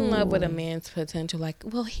 We fall in love with a man's potential. Like,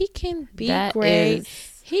 well, he can be That great.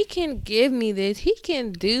 is- He can give me this. He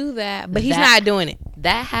can do that, but he's That- not doing it.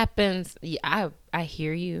 that happens. Yeah, I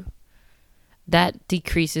hear you. That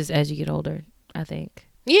decreases as you get older, I think.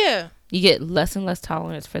 Yeah. You get less and less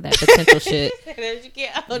tolerance for that potential shit. As you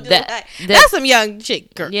get older, That's some young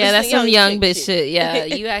chick girl. Yeah, that's some young chick bitch shit. Yeah,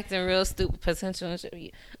 you acting real stupid potential and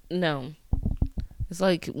shit. No. It's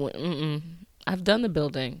like, I've done the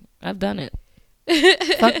building. I've done it.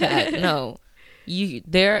 Fuck that. No.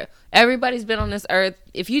 Everybody's been on this earth.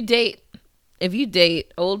 If you date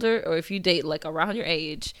older or if you date like around your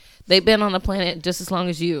age, they've been on the planet just as long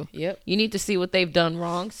as you. Yep. You need to see what they've done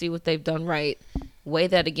wrong, see what they've done right, weigh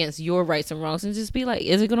that against your rights and wrongs, and just be like,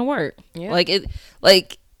 is it gonna work? Yeah.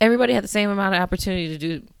 Like everybody had the same amount of opportunity to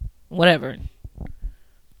do whatever.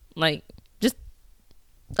 Like, just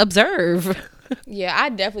observe. Yeah, I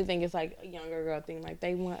definitely think it's like a younger girl thing. Like,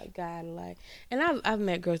 they want a guy to like, and I've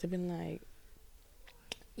met girls that have been like,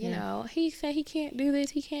 you know, he said he can't do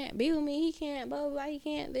this, he can't be with me, he can't blah, blah, blah, he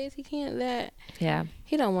can't this, he can't that. Yeah.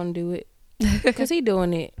 He don't want to do it because he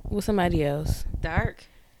doing it with somebody else. Dark.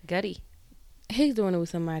 Gutty. He's doing it with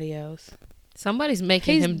somebody else. Somebody's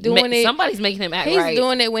making He's him doing it. Somebody's making him act He's right.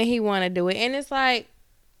 doing it when he want to do it. And it's like,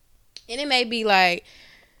 and it may be like,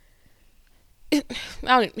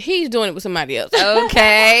 he's doing it with somebody else.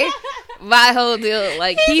 Okay. My whole deal,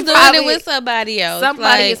 like, He's doing probably, it with somebody else.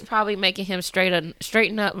 Somebody like, is probably making him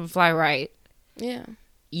straighten up and fly right. Yeah.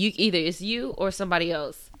 Either it's you or somebody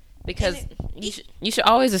else, because you should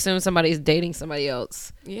always assume somebody's dating somebody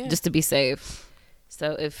else, just to be safe.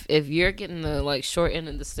 So if you're getting the like short end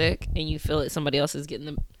of the stick and you feel that somebody else is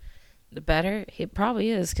getting the better, it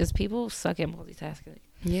probably is, because people suck at multitasking.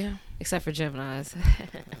 Yeah. Except for Geminis.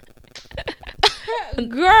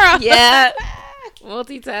 Girl. Yeah.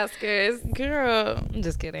 Multitaskers. Girl. I'm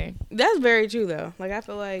just kidding. That's very true, though. Like, I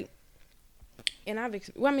feel like,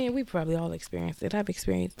 and we probably all experienced it. I've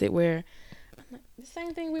experienced it where, like, the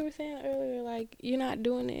same thing we were saying earlier, like, you're not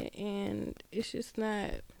doing it, and it's just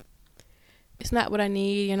not, it's not what I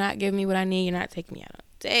need. You're not giving me what I need. You're not taking me out on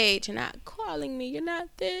a date. You're not calling me. You're not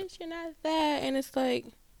this. You're not that. And it's like,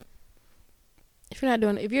 if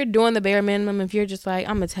you're doing the bare minimum, if you're just like,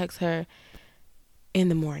 I'm going to text her in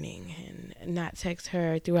the morning and not text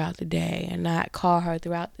her throughout the day and not call her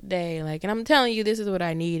throughout the day, like, and I'm telling you this is what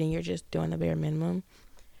I need, and you're just doing the bare minimum,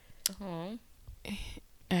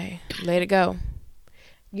 hey, let it go.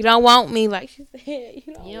 You don't want me, like she said.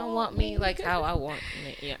 You don't want me like how I want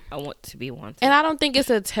me. Yeah, I want to be wanted. And I don't think it's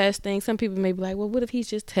a test thing. Some people may be like, well, what if he's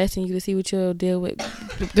just testing you to see what you'll deal with?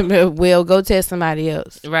 Well, go test somebody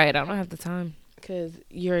else. Right, I don't have the time, because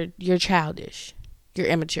you're childish. You're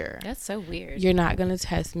immature. That's so weird. You're not going to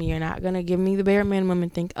test me. You're not going to give me the bare minimum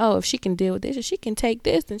and think, oh, if she can deal with this, if she can take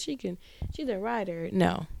this, then she's a rider.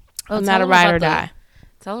 No. I'm not a ride or die.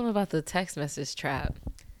 Tell him about the text message trap.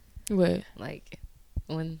 What? Like,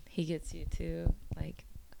 when he gets you to, like,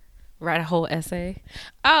 write a whole essay.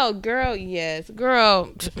 Oh, girl, yes.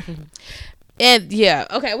 Girl. And, yeah.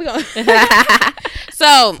 Okay, we're going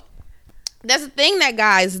So, that's the thing that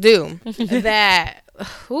guys do. That,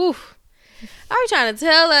 are you trying to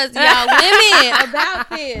tell us, y'all women, about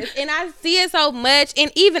this? And I see it so much. And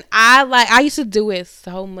even I used to do it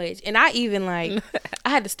so much. And I even, like, I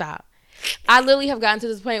had to stop. I literally have gotten to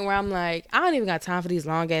this point where I'm like, I don't even got time for these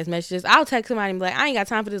long-ass messages. I'll text somebody and be like, I ain't got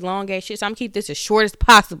time for this long-ass shit, so I'm going to keep this as short as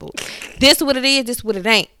possible. This what it is, this what it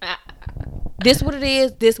ain't. This what it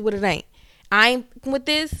is, this what it ain't. I ain't with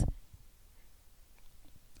this.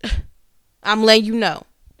 I'm letting you know.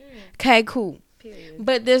 Okay, cool. Period.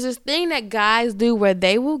 But there's this thing that guys do where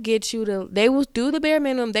they will get you to, they will do the bare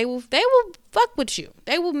minimum. They will fuck with you.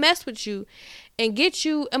 They will mess with you and get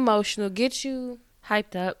you emotional, get you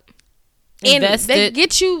hyped up, invested. They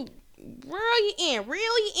get you reel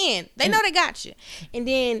you in. They know they got you. And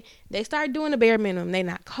then they start doing the bare minimum. They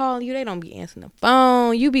not calling you. They don't be answering the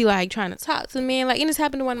phone. You be like trying to talk to me. Like, and this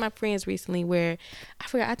happened to one of my friends recently where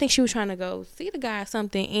I think she was trying to go see the guy or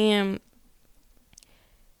something, and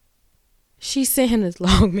she sent him this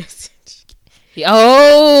long message.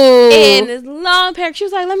 And this long paragraph. She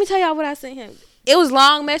was like, let me tell y'all what I sent him. It was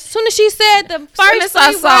long message. As soon as she said the first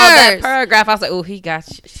I saw that paragraph, I was like, oh, he got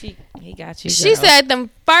you. He got you. Girl. She said the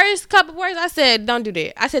first couple words. I said, don't do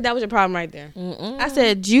that. I said, that was your problem right there. I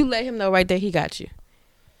said, you let him know right there he got you.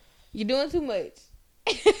 You're doing too much.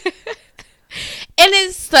 And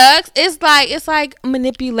it sucks. It's like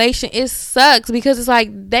manipulation. It sucks because it's like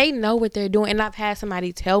they know what they're doing. And I've had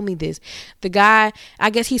somebody tell me this. The guy, I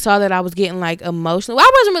guess he saw that I was getting like emotional. Well,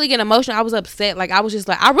 I wasn't really getting emotional. I was upset. Like, I was just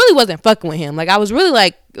like, I really wasn't fucking with him. Like, I was really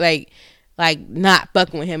like not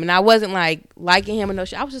fucking with him. And I wasn't like liking him or no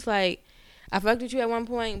shit. I was just like, I fucked with you at one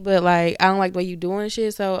point, but like, I don't like the way you doing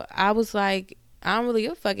shit. So I was like, I don't really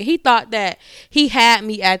give a fuck. He thought that he had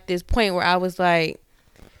me at this point where I was like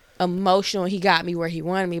emotional. He got me where he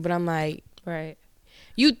wanted me, but I'm like, right.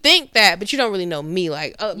 You think that, but you don't really know me.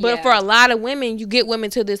 Like, but Yeah. for a lot of women, you get women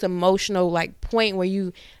to this emotional like point where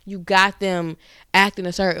you got them acting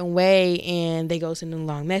a certain way, and they go sending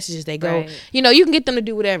long messages. They go, Right. you know, you can get them to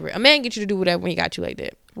do whatever. A man get you to do whatever when he got you like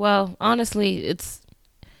that. Well, honestly, it's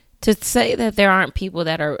to say that there aren't people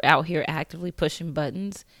that are out here actively pushing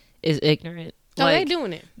buttons is ignorant. Oh, they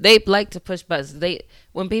doing it. They like to push buttons.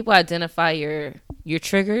 When people identify your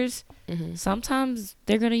triggers, sometimes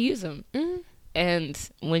they're gonna use them. And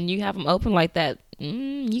when you have them open like that,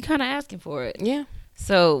 you kind of asking for it. Yeah.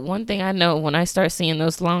 So one thing I know, when I start seeing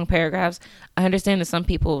those long paragraphs, I understand that some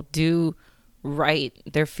people do write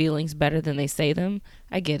their feelings better than they say them.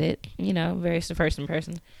 I get it. You know, varies from person to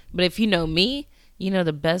person. But if you know me, you know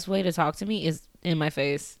the best way to talk to me is in my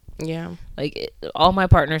face. Yeah. Like, all my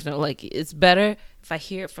partners know, like, it's better if I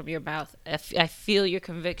hear it from your mouth. I feel your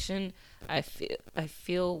conviction. I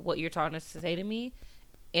feel what you're trying to say to me.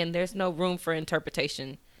 And there's no room for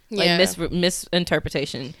interpretation. Like, Yeah.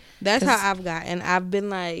 misinterpretation. That's how I've got. And I've been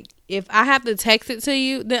like, if I have to text it to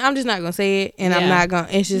you, then I'm just not going to say it. And I'm Yeah. not going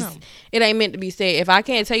to, it's just, it ain't meant to be said. If I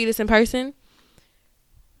can't tell you this in person,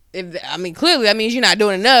 clearly that means you're not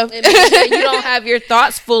doing enough. It means that you don't have your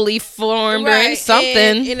thoughts fully formed or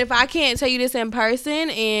something. And if I can't tell you this in person,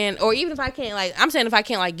 or even if I can't, like, I'm saying if I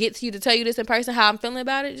can't, like, get to you to tell you this in person, how I'm feeling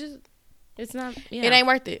about it, just, It's not. Yeah. it ain't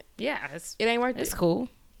worth it. Yeah, It ain't worth it's it. cool.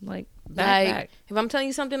 Like, back. If I'm telling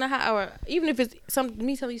you something, or even if it's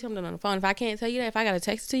me telling you something on the phone, if I can't tell you that, if I gotta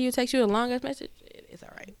text you a long ass message, it's all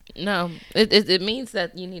right. No, it means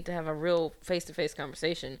that you need to have a real face-to-face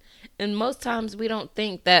conversation. And most times we don't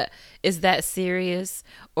think that is that serious,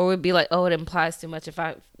 or we'd be like, oh, it implies too much if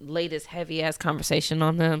I lay this heavy-ass conversation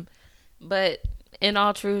on them. But in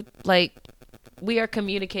all truth, like, we are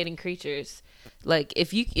communicating creatures. Like,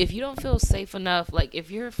 if you don't feel safe enough, like, if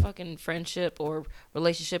your fucking friendship or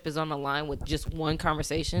relationship is on the line with just one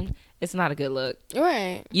conversation, it's not a good look.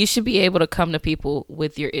 Right. You should be able to come to people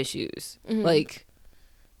with your issues. Like,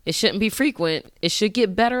 it shouldn't be frequent. It should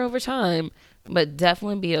get better over time, but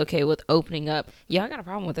definitely be okay with opening up. Yeah, I got a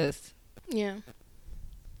problem with this. Yeah.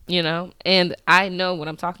 You know? And I know what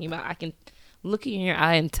I'm talking about. I can look you in your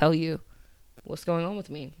eye and tell you what's going on with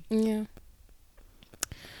me. Yeah.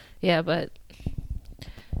 Yeah, but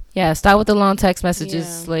yeah, start with the long text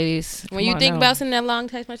messages, Yeah. ladies. When you think about sending that long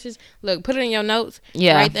text message, look, put it in your notes.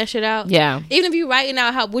 Yeah. Write that shit out. Yeah. Even if you writing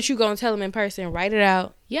out what you gonna tell them in person, write it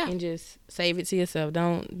out. Yeah. And just save it to yourself.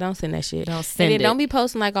 Don't send that shit. Don't send and then it. don't be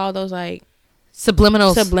posting like all those like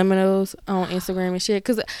Subliminals. on Instagram and shit.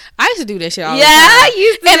 Cause I used to do that shit all the Yeah, time. I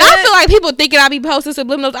used to And do I it. feel like people thinking I be posting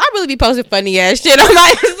subliminals. I really be posting funny ass shit on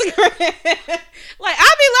my Instagram. Like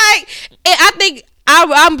I be like, and I think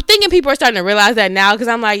I'm thinking people are starting to realize that now because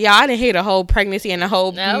I'm like, y'all, I didn't hate a whole pregnancy and a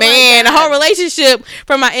whole my man, a God. whole relationship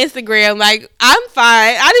from my Instagram. Like I'm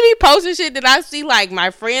fine. I just be posting shit that I see like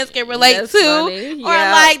my friends can relate That's to, funny. or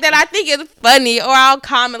Yeah. like that I think is funny, or I'll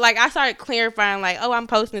comment. Like I started clarifying, like, oh, I'm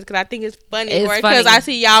posting this because I think it's funny, It's or because funny. I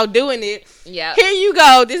see y'all doing it. Yeah. Here you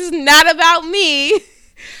go. This is not about me.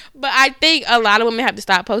 But I think a lot of women have to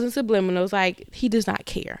stop posting subliminals. Like he does not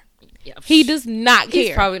care. Yeah. He does not care.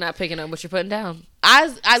 He's probably not picking up what you're putting down. I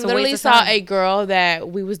It's a literally waste of saw time. a girl that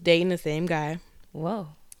we was dating the same guy, Whoa.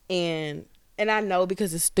 and I know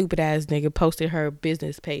because this stupid ass nigga posted her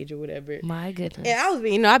business page or whatever. My goodness. And I was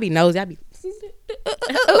being, I be nosy. I be. What's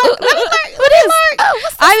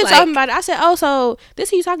I even like? talking about it. I said, "Oh, so this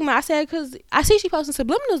who you talking about?" I said, "Cause I see she posting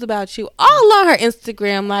subliminals about you all on her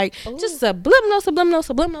Instagram, like just subliminal,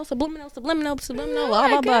 blah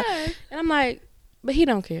blah blah." And I'm like, "But he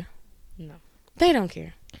don't care. No. They don't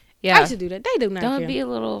care. Yeah. I used to do that. They do not Don't care. be a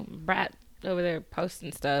little brat over there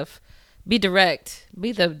posting stuff. Be direct.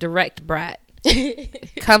 Be the direct brat.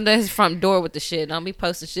 Come to his front door with the shit. Don't be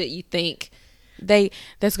posting shit you think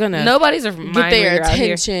That's gonna nobody's a get their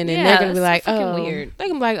attention, and they're gonna be like, fucking "Oh, weird." They're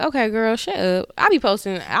gonna be like, "Okay, girl, shut up." I be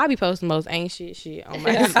posting most ain't shit on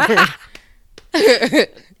my Instagram. Is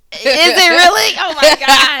it really? Oh my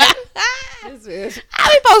god. I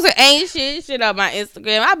be posting ain't shit on my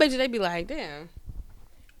Instagram. I bet you they be like, "Damn,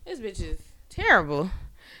 this bitch is terrible."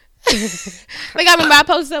 Like I remember I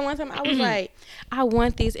posted something one time. I was like, "I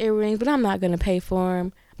want these earrings, but I'm not gonna pay for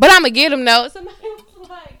them. But I'm gonna get them though." Somebody was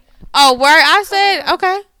like, "Oh, word?" I said,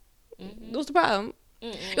 "Okay." What's the problem?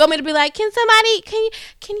 You want me to be like, can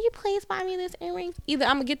you please buy me this earrings? Either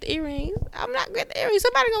I'm gonna get the earrings, I'm not gonna get the earrings.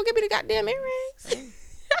 Somebody gonna give me the goddamn earrings.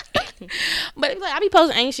 But like, I be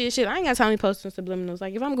posting ain't shit. I ain't got time to be posting subliminals.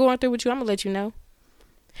 Like if I'm going through with you, I'm gonna let you know.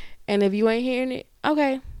 And if you ain't hearing it,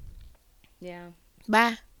 okay, Yeah.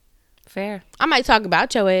 bye. Fair. I might talk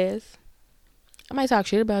about your ass. I might talk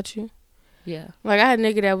shit about you. Yeah. Like, I had a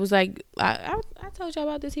nigga that was like, I told y'all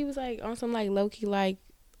about this. He was like on some like low key, like,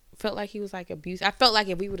 felt like he was like abusive. I felt like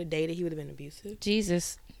if we would have dated, he would have been abusive.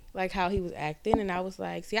 Jesus. Like how he was acting, and I was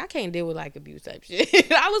like, see, I can't deal with like abuse type shit.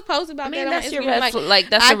 I was posting about that on that's Instagram. your red like, like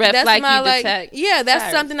that's a red flag you detect. Yeah, that's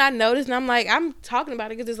Cyrus. something I noticed, and I'm like, I'm talking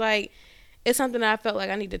about it because it's like, it's something that I felt like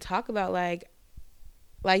I need to talk about, like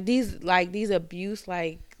these abuse,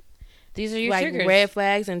 like These are your like triggers. red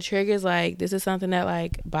flags and triggers. Like, this is something that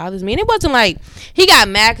like bothers me, and it wasn't like he got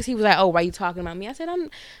mad because he was like, oh, why you talking about me? I said,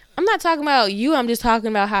 I'm not talking about you. I'm just talking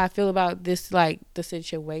about how I feel about this, like the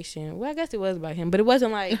situation. Well, I guess it was about him, but it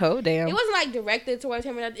wasn't like, Oh damn. it wasn't like directed towards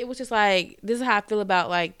him. It was just like, this is how I feel about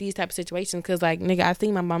like these type of situations. Cause like, nigga, I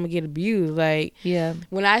seen my mama get abused. Like, Yeah.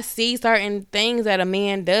 when I see certain things that a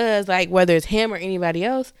man does, like whether it's him or anybody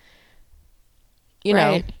else, you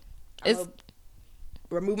Right. know, It's I'll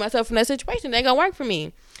remove myself from that situation. They ain't gonna work for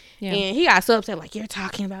me. yeah. And he got so upset, like, you're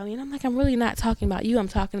talking about me. And I'm like, I'm really not talking about you. I'm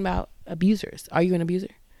talking about abusers. Are you an abuser?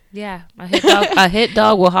 Yeah. A hit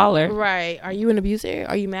dog will holler. Right. Are you an abuser?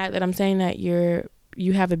 Are you mad that I'm saying that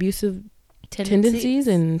you have abusive tendencies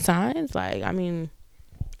and signs? Like, I mean,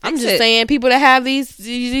 I'm Fix just it. saying people that have these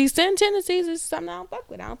tendencies is something I don't fuck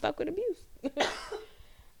with. I don't fuck with abuse.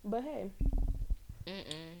 But hey.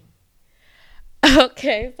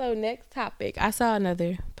 Okay, so next topic. I saw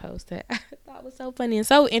another post that I thought was so funny and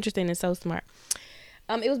so interesting and so smart.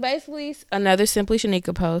 It was basically another Simply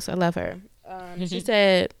Shanika post. I love her. She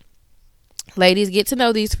said, ladies, get to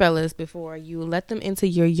know these fellas before you let them into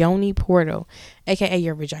your yoni portal, aka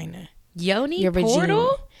your vagina. Yoni Your portal? vagina.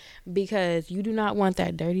 Because you do not want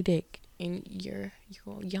that dirty dick in your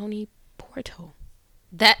yoni portal.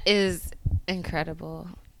 That is incredible.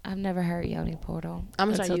 I've never heard Yoni portal. I'm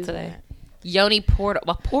gonna until start using today. that. Yoni portal.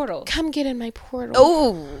 A portal. Come get in my portal.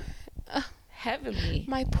 Oh, heavenly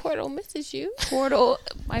My portal misses you. portal.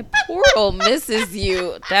 My portal misses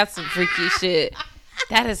you. That's some freaky shit.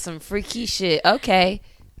 That is some freaky shit. Okay,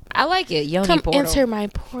 I like it. Yoni Come portal. enter my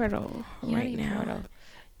portal right Yoni now. portal.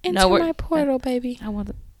 Enter No, we're- my portal, baby. I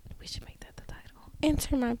want. We should make that the title.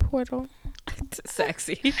 Enter my portal.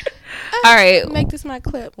 Sexy. All right. Make this my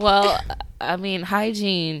clip. Well, I mean,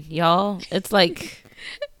 hygiene, y'all. It's like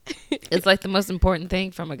the most important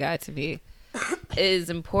thing from a guy to me. It is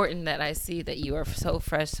important that I see that you are so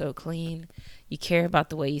fresh, so clean. You care about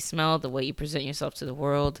the way you smell, the way you present yourself to the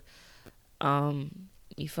world.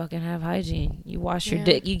 You fucking have hygiene. You wash your Yeah.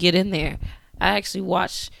 dick. You get in there. I actually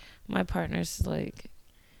watch my partners like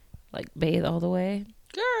bathe all the way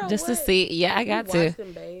Girl, just to see. Yeah, I got to.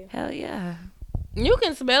 Hell yeah. You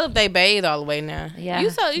can smell if they bathe all the way now. Yeah. You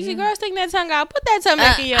see Yeah. girls sticking that tongue out. Put that tongue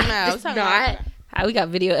back in your mouth. It's Tongue not. We got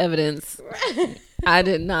video evidence. I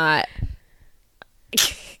did not.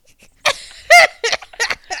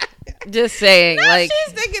 Just saying, No, like,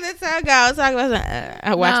 she's sticking the tongue out. Talking about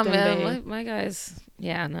I watched them bathe. my guys.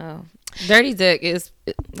 Yeah, no. Dirty dick is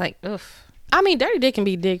like, oof. I mean, dirty dick can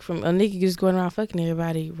be dick from a nigga just going around fucking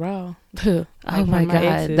everybody raw. Oh Like my one of my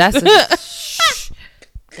god, exes.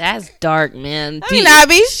 that's dark, man. Let me not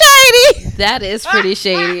be shady. That is pretty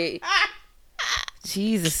shady.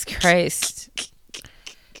 Jesus Christ,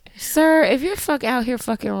 sir, if you're out here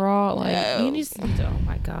fucking raw, like No. you need to. Oh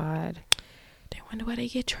my god, They wonder why they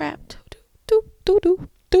get trapped. Do do do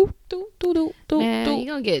do do do do do man, do. you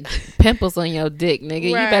gonna get pimples on your dick, nigga.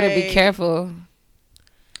 You better be Right. careful.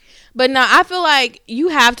 But no, I feel like you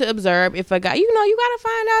have to observe if a guy, you gotta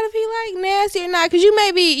find out if he like nasty or not. Cause you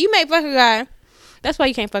may fuck a guy. That's why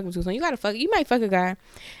you can't fuck him too soon. You might fuck a guy,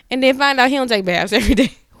 and then find out he don't take baths every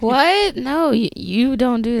day. What? No, you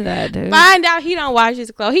don't do that, dude. Find out he don't wash his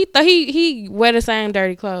clothes. He wear the same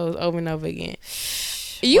dirty clothes over and over again.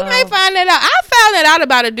 You may Well. find that out. I found that out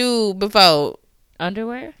about a dude before.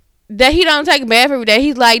 Underwear? That he don't take a bath every day.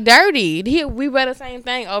 He's like dirty. We wear the same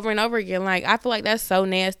thing over and over again. Like, I feel like that's so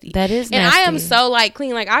nasty. That is And nasty. I am so like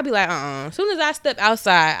clean. Like, I'd be like, As soon as I step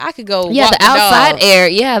outside, I could go. Yeah, walk the outside dog. air.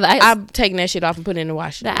 Yeah, I'm taking that shit off and putting it in the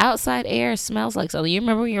washer. the outside air smells like something. You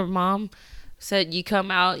remember when your mom said you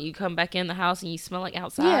come out, you come back in the house, and you smell like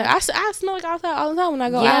outside? Yeah, I smell like outside all the time when I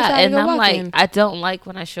go Yeah, outside and and go I'm like, walking. I don't like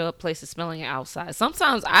when I show up places smelling outside.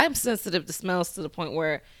 Sometimes I'm sensitive to smells to the point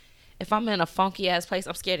where if I'm in a funky ass place,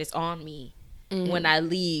 I'm scared it's on me when I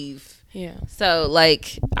leave. Yeah. So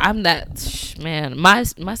like, I'm that man. My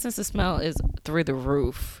sense of smell is through the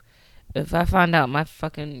roof. If I find out my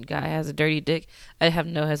fucking guy has a dirty dick, I have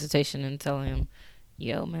no hesitation in telling him,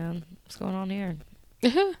 "Yo, man, what's going on here?"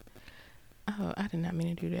 Oh, I did not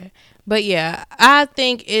mean to do that. But yeah, I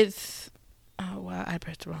think it's. Oh wow, I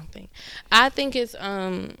pressed the wrong thing. I think it's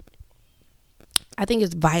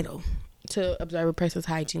vital to observe a person's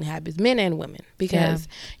hygiene habits, men and women, because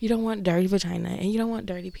you don't want dirty vagina and you don't want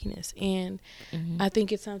dirty penis. And I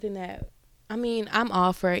think it's something that, I mean, I'm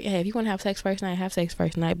all for it. Hey, if you want to have sex first night, have sex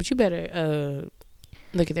first night, but you better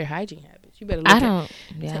look at their hygiene habits. You better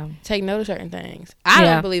take note of certain things. I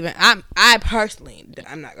don't believe in. I personally,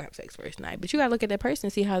 I'm not gonna have sex first night, but you gotta look at that person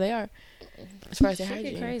and see how they are as far as their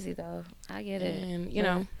hygiene. Crazy though, I get it, and you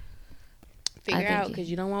know, figure out, because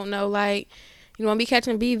you don't want no, like, you don't want to be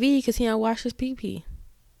catching BV because he don't wash his pee.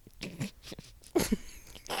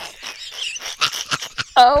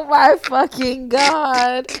 Oh my fucking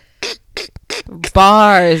God.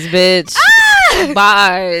 Bars, bitch.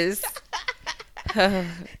 Bars.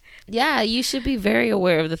 Yeah, you should be very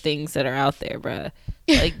aware of the things that are out there, bruh.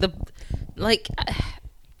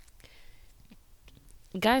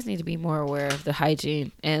 Guys need to be more aware of the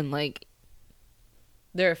hygiene and, like,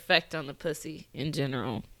 their effect on the pussy in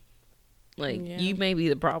general. Like, you may be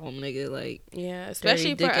the problem, nigga. Like,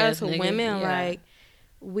 especially for us women, like,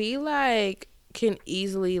 we, like, can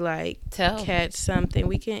easily, like, catch something.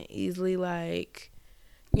 We can easily, like,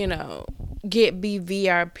 you know, get BV.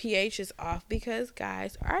 Our pH is off because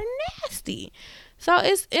guys are nasty. So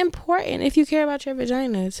it's important, if you care about your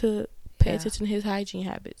vagina, to pay attention to his hygiene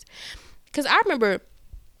habits. Because I remember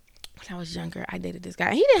when I was younger, I dated this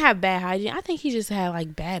guy. He didn't have bad hygiene. I think he just had,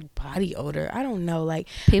 like, bad body odor. I don't know. Like,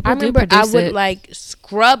 I remember I would like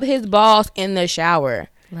scrub his balls in the shower.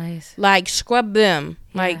 Nice. Like, scrub them.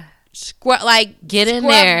 Like, get in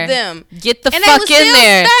there. Them. Get the fuck in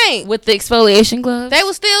there. Stink. With the exfoliation gloves. They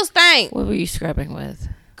would still stink. What were you scrubbing with?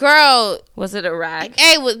 Girl, was it a rag?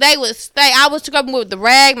 They would stink. I was scrubbing with the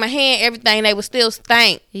rag, my hand, everything. They would still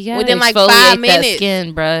stink. You gotta within like 5 minutes. That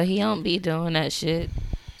skin, bro. He don't be doing that shit.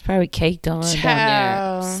 It's probably caked on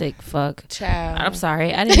down there. Sick fuck. I'm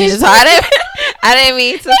sorry. I didn't mean to talk. I didn't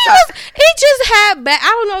mean to talk. He just had bad. I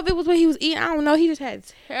don't know if it was what he was eating. I don't know. He just had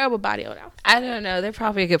terrible body odor. I don't know. They're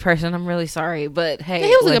probably a good person. I'm really sorry, but hey, he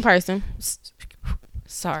was a good person.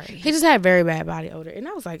 Sorry. He just had very bad body odor, and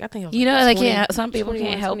I was like, I think, some people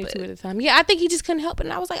can't help it at the time. Yeah, I think he just couldn't help it,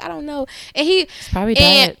 and I was like, I don't know. And it's probably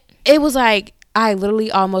diet. It was like, I literally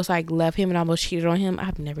almost like left him and almost cheated on him.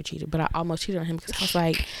 I've never cheated, but I almost cheated on him because I was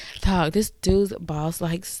like, dog, this dude's balls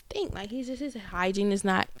like stink. Like, he's just, his hygiene is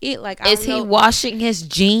not it. Like, is he washing his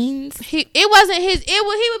jeans? It wasn't his. He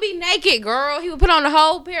would be naked, girl. He would put on a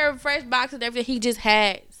whole pair of fresh boxes and everything. He just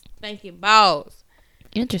had stinking balls.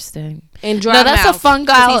 Interesting. And dry that's mouth, a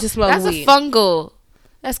fungal. That's weed. A fungal.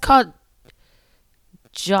 That's called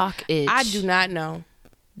jock itch. I do not know.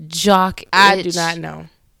 Jock itch. I do not know.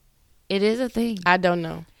 It is a thing. I don't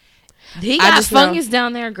know. He got fungus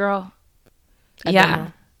down there, girl.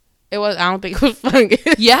 I don't think it was fungus.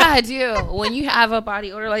 Yeah, I do. When you have a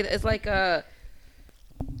body odor like that, it's like a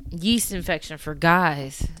yeast infection for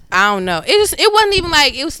guys. I don't know. It wasn't even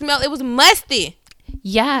like it was musty.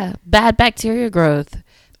 Yeah, bad bacteria growth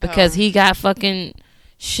because he got fucking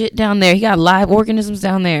shit down there. He got live organisms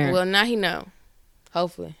down there. Well, now he know.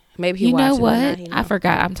 Hopefully. Maybe he you know what? I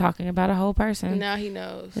forgot. I'm talking about a whole person. Now he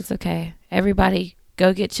knows. It's okay. Everybody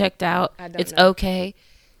go get checked out. It's okay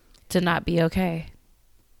to not be okay.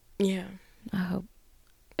 Yeah. I hope.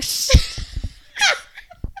 Should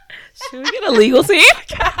we get a legal team?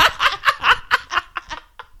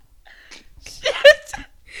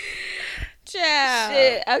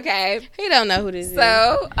 Shit. Okay. He don't know who this is.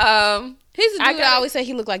 So, he's the dude that always say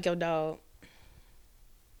he look like your dog.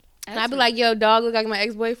 And I'd be like, yo, dog look like my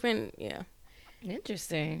ex-boyfriend. Yeah.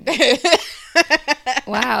 Interesting.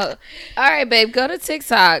 Wow. All right, babe. Go to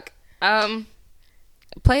TikTok.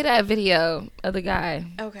 Play that video of the guy.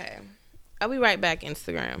 Okay. I'll be right back,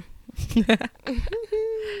 Instagram.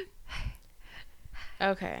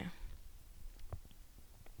 Okay.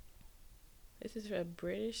 This is for a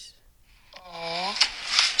British. Aww.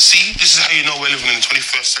 See, this is how you know we're living in the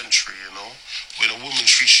 21st century, you know? Where the woman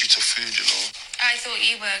treats you to food, you know? I thought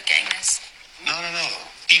you were getting this. No.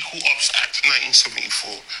 Equal Ops Act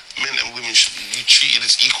 1974. Men and women should be treated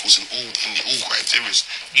as equals in all criteria.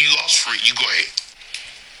 You asked for it, you got it.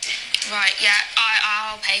 Right, yeah,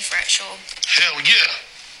 I'll pay for it, sure. Hell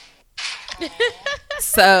yeah.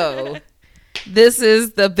 So, this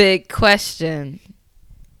is the big question.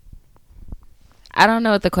 I don't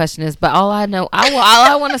know what the question is, but all I know, all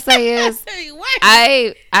I want to say is,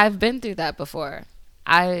 I've been through that before.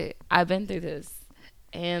 I've been through this,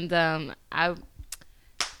 and I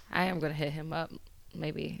am gonna hit him up.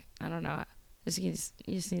 Maybe, I don't know. You just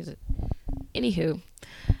need to. Anywho,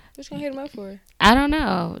 what you gonna hit him up for? I don't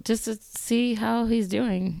know, just to see how he's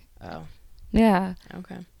doing. Oh, yeah.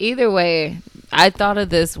 Okay. Either way, I thought of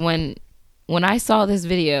this when I saw this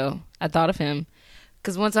video. I thought of him.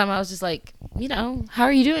 Because one time I was just like, how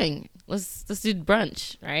are you doing? Let's do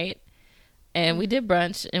brunch, right? And we did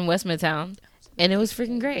brunch in West Midtown, and it was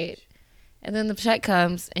freaking great. And then the check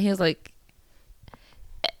comes, and he was like,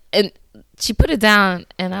 and she put it down,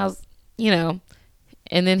 and I was, and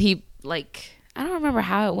then he, like, I don't remember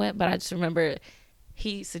how it went, but I just remember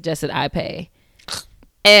he suggested I pay.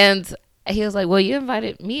 And he was like, well, you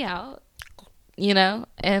invited me out,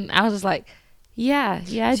 And I was just like, yeah,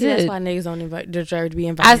 I did. That's why niggas don't deserve to be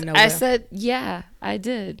invited nowhere. I said, yeah, I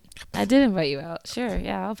did. I did invite you out. Sure,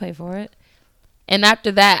 yeah, I'll pay for it. And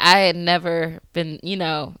after that, I had never been,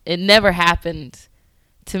 it never happened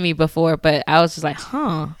to me before, but I was just like,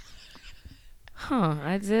 I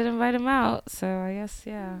did invite him out, so I guess,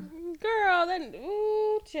 yeah. Girl,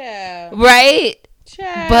 child. Right?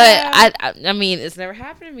 Child. But, I mean, it's never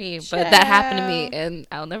happened to me, Child. but that happened to me, and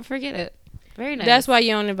I'll never forget it. Very nice. That's why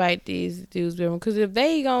you don't invite these dudes, because if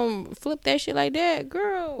they gonna flip that shit like that,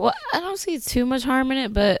 girl. Well, I don't see too much harm in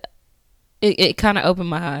it, but it kind of opened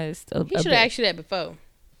my eyes. He should have asked you that before.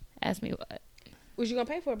 Ask me what? Was you gonna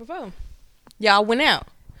pay for it before? Y'all went out,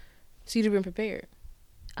 so you'd have been prepared.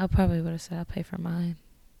 I probably would have said I'll pay for mine.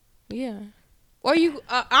 Yeah. Or you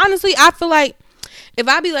honestly, I feel like if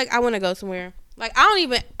I be like I want to go somewhere, like I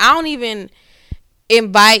don't even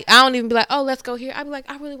invite. I don't even be like, oh, let's go here. I be like,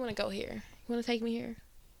 I really want to go here. You want to take me here?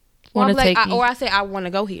 Or I say I want to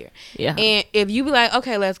go here. Yeah. And if you be like,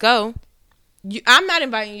 okay, let's go. I'm not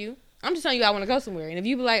inviting you. I'm just telling you I want to go somewhere. And if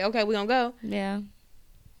you be like, okay, we gonna go. Yeah.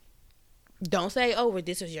 Don't say, oh, well,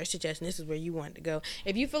 this is your suggestion. This is where you want to go.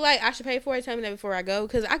 If you feel like I should pay for it, tell me that before I go,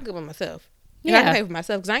 because I can go by myself. Yeah. I can pay for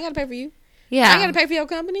myself, because I ain't got to pay for you. Yeah. I ain't got to pay for your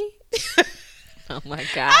company. Oh, my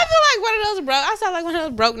God. I feel like one of those broke. I sound like one of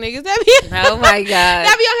those broke niggas. That be, oh, my God.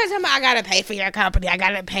 That be okay telling me, I got to pay for your company. I got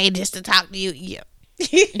to pay just to talk to you. Yeah.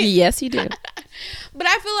 Yes, you do. But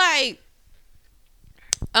I feel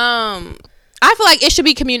like it should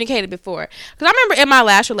be communicated before. Because I remember in my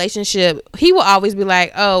last relationship, he would always be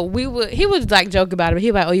like, he would like joke about it, but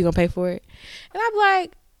he would be like, oh, you gonna pay for it? And I'd be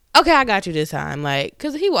like, okay, I got you this time. Like,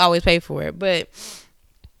 because he would always pay for it. But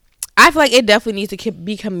I feel like it definitely needs to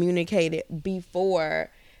be communicated before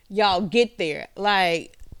y'all get there.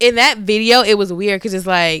 Like, in that video, it was weird because it's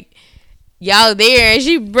like, y'all there and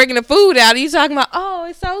she bringing the food out and you talking about, oh,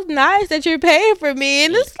 it's so nice that you're paying for me.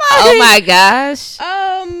 And it's like, oh, my gosh.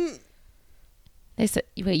 They said,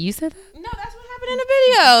 wait, you said that? No, that's what happened in the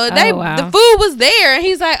video. Wow. The food was there, and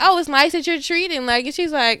he's like, "Oh, it's nice that you're treating." Like, and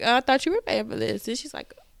she's like, "I thought you were paying for this." And she's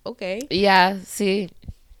like, "Okay." Yeah. See,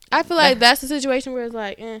 I feel like that's the situation where it's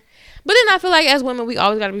like, But then I feel like as women, we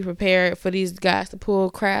always got to be prepared for these guys to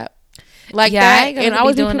pull crap like that. I ain't gonna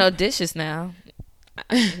be doing no dishes now.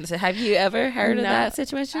 Have you ever heard of that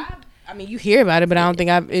situation? I mean, you hear about it, but I don't think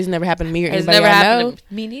it's never happened to me or it's anybody never I happened know.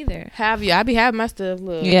 to me neither. Have you? I be having my stuff.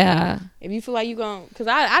 Look, yeah. If you feel like you gon', because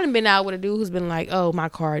I done been out with a dude who's been like, oh, my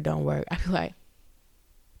card don't work. I be like,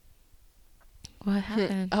 what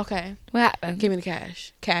happened? Okay, what happened? Give me the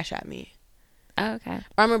cash at me. Oh, okay.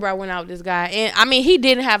 I remember I went out with this guy, and I mean, he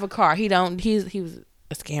didn't have a car. He was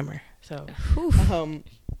a scammer. So,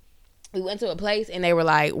 we went to a place, and they were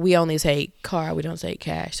like, we only take car, we don't take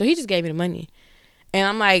cash. So he just gave me the money, and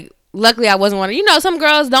I'm like, luckily I wasn't one of, some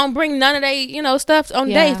girls don't bring none of they, stuff on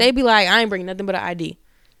dates. They be like, I ain't bring nothing but an ID.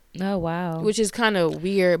 Oh, wow. Which is kind of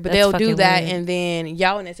weird, but they'll do that, weird. And then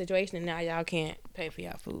y'all in that situation, and now y'all can't pay for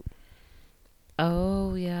y'all food.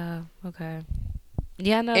 Oh, yeah. Okay.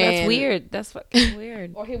 Yeah, no, that's weird. That's fucking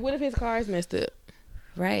weird. Or what if his car is messed up?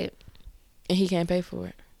 Right. And he can't pay for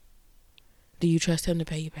it? Do you trust him to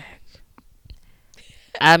pay you back?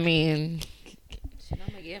 I mean, I'm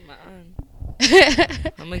going to get mine.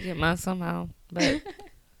 I'm going to get mine somehow. But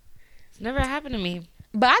it's never happened to me.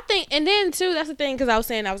 But I think, and then too, that's the thing, because I was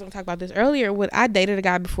saying I was going to talk about this earlier. I dated a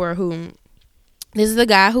guy before this is a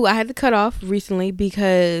guy who I had to cut off recently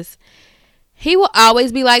because he will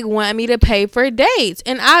always be like wanting me to pay for dates.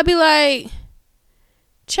 And I'd be like,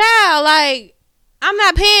 child, like, I'm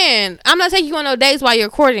not paying. I'm not taking you on no dates while you're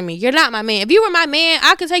courting me. You're not my man. If you were my man,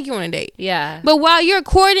 I could take you on a date. Yeah. But while you're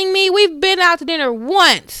courting me, we've been out to dinner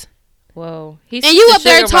once. Whoa. And you up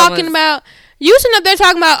there talking about,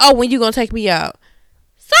 oh, when you gonna take me out?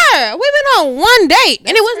 Sir, we've been on one date.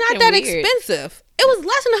 And it was not that expensive. It was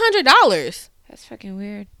less than $100. That's fucking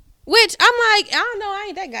weird. Which I'm like, I don't know, I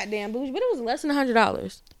ain't that goddamn bougie, but it was less than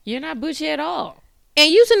 $100. You're not bougie at all. And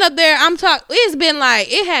you sitting up there,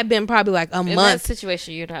 it had been probably like a month. In that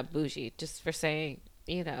situation, you're not bougie, just for saying,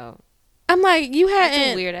 I'm like, you hadn't.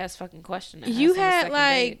 That's a weird ass fucking question. You had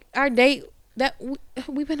like date. Our date,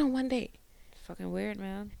 we've been on one date. fucking weird,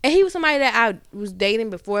 man. And he was somebody that I was dating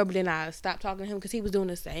before, but then I stopped talking to him because he was doing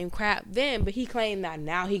the same crap then. But he claimed that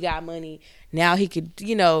now he got money. Now he could,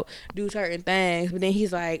 you know, do certain things. But then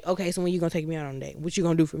he's like, okay, so when you going to take me out on a date? What you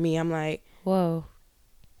going to do for me? I'm like, Whoa.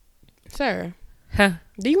 sir, Huh.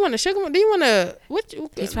 do you want to sugar? Do you want to, what?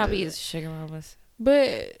 He's probably his sugar mamas.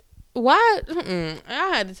 But why? I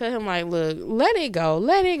had to tell him, like, look, let it go,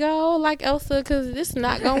 like Elsa, because this is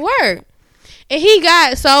not going to work. And he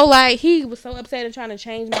got so, like, he was so upset and trying to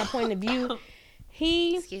change my point of view.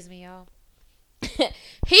 Excuse me, y'all.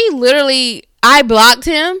 He literally, I blocked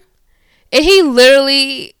him, and he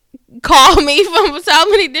literally called me from so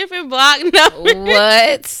many different block numbers.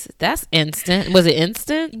 What? That's instant. Was it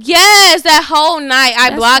instant? Yes, that whole night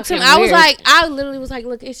I That's blocked him. fucking weird. I literally was like,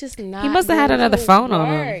 look, it's just not. He must have had going another to phone on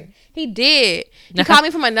work. him. He did. He called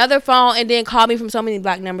me from another phone and then called me from so many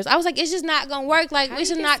black numbers. I was like, it's just not gonna work. Like, How it's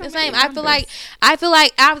you just get not so the many same. I feel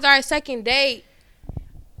like after our second date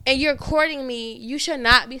and you're courting me, you should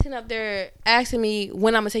not be sitting up there asking me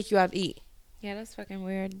when I'm gonna take you out to eat. Yeah, that's fucking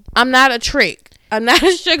weird. I'm not a trick. I'm not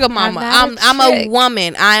a sugar mama. I'm a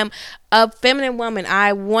woman. I'm a feminine woman.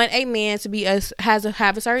 I want a man to be have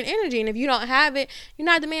a certain energy, and if you don't have it, you're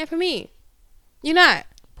not the man for me. You're not.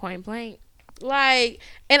 Point blank. Like,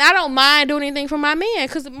 and I don't mind doing anything for my man,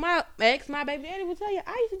 because my baby daddy will tell you,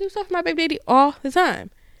 I used to do stuff for my baby daddy all the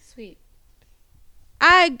time. Sweet.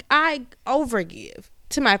 I overgive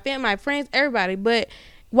to my family, my friends, everybody, but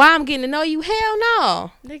while I'm getting to know you, hell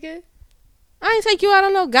no, nigga. I ain't take you out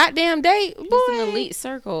on no goddamn date, boy. It's an elite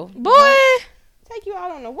circle. Boy, take you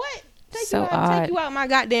out on the what? Take So you out, odd. take you out my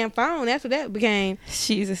goddamn phone. That's what that became.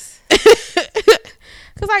 Jesus.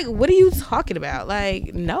 Cause like, what are you talking about?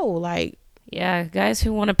 Like, no, like. Yeah, guys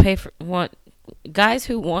who want to pay for guys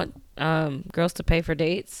who want girls to pay for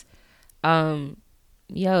dates. Yo,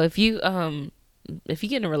 if you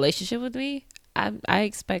get in a relationship with me, I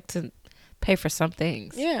expect to pay for some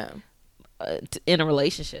things. Yeah. In a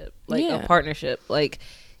relationship, like Yeah. a partnership, like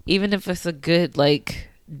even if it's a good like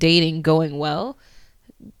dating going well,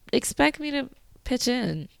 expect me to pitch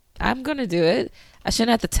in. I'm gonna do it. I shouldn't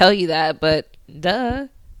have to tell you that, but duh,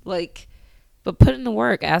 like, but put in the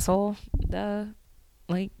work, asshole. Duh,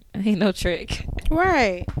 like, ain't no trick.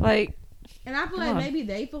 Right. Like, And I feel Come like on. maybe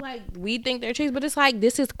they feel like we think they're tricks, but it's like,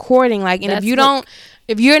 this is courting. Like, and That's if you don't,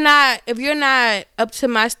 if you're not up to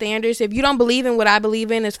my standards, if you don't believe in what I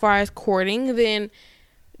believe in as far as courting, then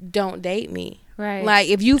don't date me. right? Like,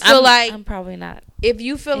 if you feel I'm probably not. if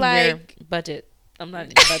you feel In like your budget, I'm not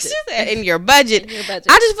in your budget. She said in your budget. In your budget.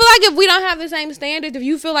 I just feel like if we don't have the same standards, if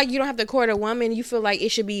you feel like you don't have to court a woman, you feel like it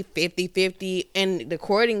should be 50-50 in the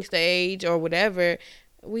courting stage or whatever,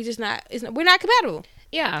 we're not compatible.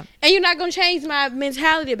 Yeah. And you're not going to change my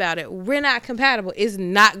mentality about it. We're not compatible. It's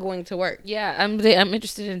not going to work. Yeah, I'm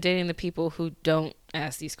interested in dating the people who don't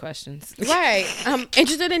ask these questions. Right. I'm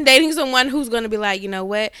interested in dating someone who's going to be like, you know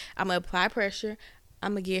what? I'm going to apply pressure.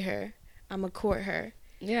 I'm going to get her. I'm going to court her.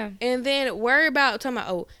 Yeah. And then worry about talking about,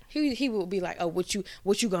 oh, he will be like, oh, what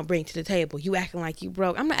you gonna bring to the table? You acting like you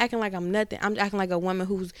broke. I'm not acting like I'm nothing. I'm acting like a woman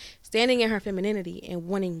who's standing in her femininity and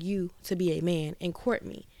wanting you to be a man and court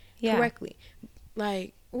me correctly.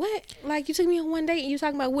 Like, what? Like, you took me on one date and you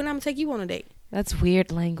talking about when I'm gonna take you on a date? That's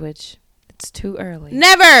weird language. It's too early.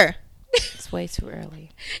 Never. It's way too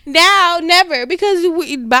early. Now, never, because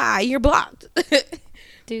you're blocked.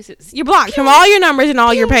 Deuces. You're blocked from all your numbers and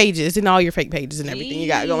all your pages and all your fake pages and everything you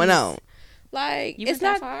got going on. Like, You it's went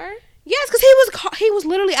that not far? Yes, because he was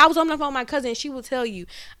literally, I was on the phone with my cousin and she would tell you,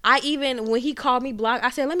 when he called me blocked,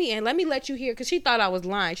 I said, let me let you hear, because she thought I was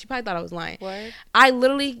lying. She probably thought I was lying. Word. I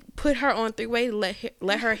literally put her on three-way to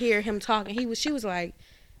let her hear him talk, and she was like,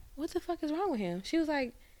 what the fuck is wrong with him? She was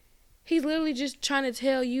like, he's literally just trying to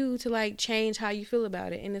tell you to like change how you feel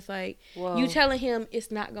about it. And it's like, Whoa. you telling him it's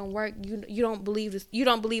not gonna work. You don't believe this. You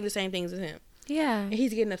don't believe the same things as him, Yeah. and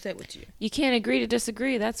he's getting upset with you. You can't agree to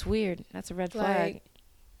disagree. That's weird. That's a red flag. Like,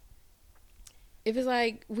 if it's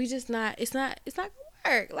like it's not gonna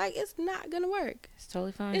work. Like, it's not gonna work. It's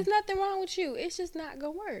totally fine. There's nothing wrong with you. It's just not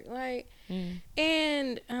gonna work. Like,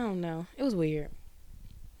 and I don't know. It was weird.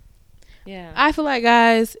 Yeah. I feel like,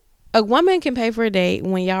 guys, a woman can pay for a date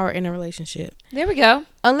when y'all are in a relationship, There we go.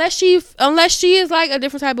 unless she is like a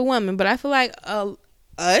different type of woman. But I feel like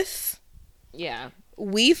us, Yeah.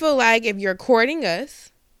 we feel like if you're courting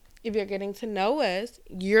us, if you're getting to know us,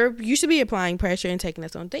 you should be applying pressure and taking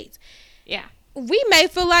us on dates. Yeah. We may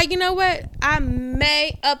feel like, you know what, I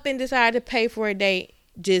may up and decide to pay for a date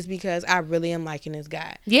just because I really am liking this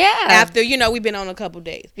guy. Yeah. After, we've been on a couple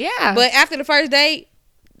days. Yeah. But after the first date,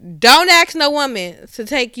 don't ask no woman to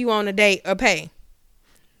take you on a date or pay.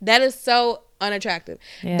 That is so unattractive.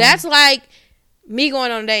 Yeah. That's like me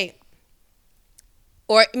going on a date,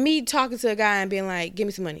 or me talking to a guy and being like, "Give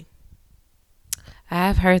me some money."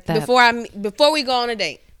 I've heard that. Before we go on a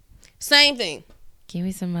date, same thing. Give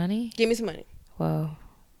me some money. Give me some money. Whoa.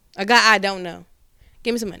 A guy I don't know.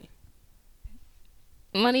 Give me some money.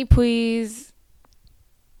 Money, please.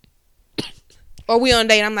 Or we on a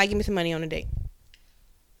date. And I'm like, give me some money on a date.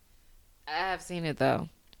 I have seen it though.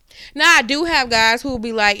 Now I do have guys who will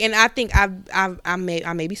be like, and I think I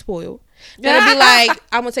may be spoiled. That'll be like,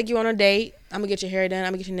 I'm gonna take you on a date. I'm gonna get your hair done. I'm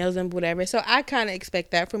gonna get your nails done, whatever. So I kind of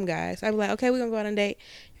expect that from guys. I'd be like, okay, we're gonna go on a date.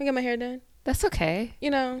 You get my hair done. That's okay. You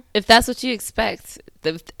know, if that's what you expect.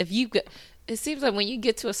 If you get, it seems like when you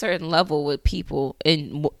get to a certain level with people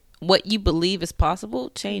and what you believe is possible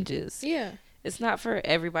changes. Yeah. It's not for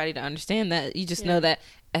everybody to understand that. You just know that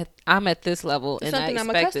I'm at this level it's and something I I'm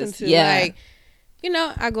expect accustomed this. to. Yeah. Like, you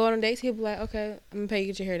know, I go on dates. He'll be like, okay, I'm gonna pay you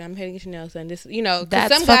to get your hair done. I'm paying you to get your nails done. This, you know, 'cause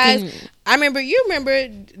That's some guys. I remember. You remember,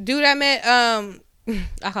 dude I met.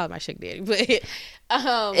 I call him my sugar daddy,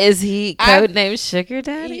 but is he codenamed Sugar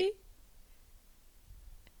Daddy?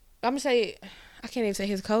 I'm gonna say, I can't even say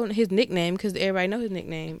his nickname because everybody know his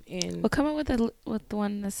nickname. And Well, come up with the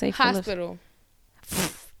one that's safe. hospital.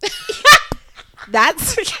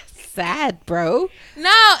 That's sad, bro.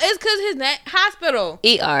 No, it's because his name hospital.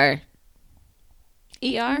 ER.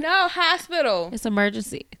 No, hospital. It's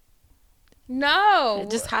emergency. No,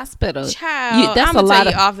 Just hospital. child. That's I'm a gonna lot tell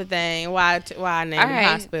of. you off the thing why I named All him right.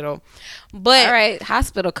 hospital. But All right,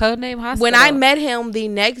 hospital. Codename hospital. when I met him the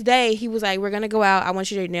next day, he was like, "We're gonna go out. I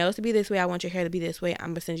want your nails to be this way. I want your hair to be this way. I'm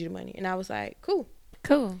gonna send you the money." And I was like, "Cool."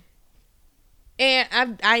 And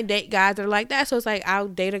I date guys that are like that, so it's like I'll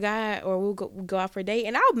date a guy or we'll go out for a date,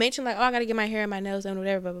 and I'll mention like, "Oh, I gotta get my hair and my nails done,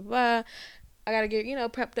 whatever, blah blah blah. I gotta get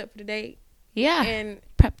prepped up for the date." Yeah. And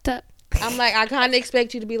Prepped up. I'm like, I kind of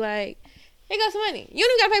expect you to be like, "Here goes some money. You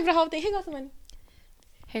don't even gotta pay for the whole thing. Here goes some money.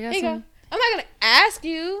 Here Here you go." I'm not gonna ask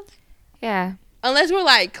you Yeah. unless we're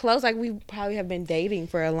like close, like we probably have been dating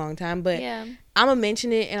for a long time. But Yeah. I'm gonna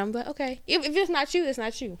mention it, and I'm like, okay, if it's not you, it's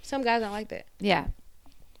not you. Some guys don't like that. Yeah.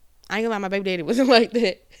 I ain't gonna lie, my baby daddy wasn't like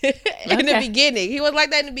that in the Okay. beginning. He wasn't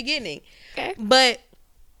like that in the beginning. Okay. But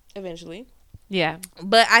eventually. Yeah.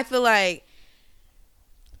 But I feel like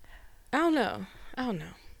I don't know.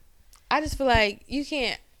 I just feel like you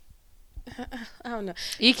can't. I don't know.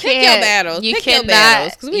 You Pick can't. your battles. You Pick your cannot.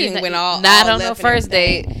 battles, 'cause we didn't win all Not on the left and first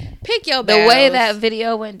everything. date. Pick your The battles. way that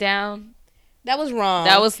video went down. That was wrong.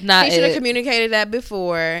 That was not He should have it. communicated that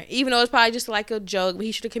before. Even though it's probably just like a joke, but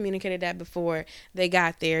he should have communicated that before they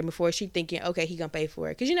got there, before she thinking, okay, he gonna pay for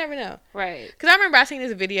it. Because you never know. Right. Because I remember I seen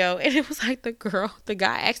this video, and it was like the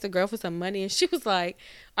guy asked the girl for some money, and she was like,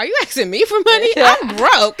 "Are you asking me for money? I'm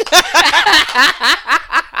broke."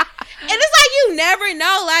 And it's like, you never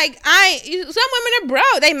know. Like, some women are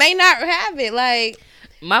broke. They may not have it. Like,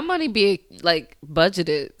 My money be like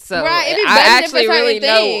budgeted, so Right, it be I budgeted actually for certain really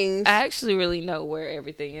things. know. I actually really know where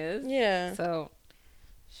everything is. yeah. So,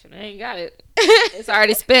 shit, I ain't got it. It's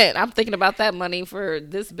already spent. I'm thinking about that money for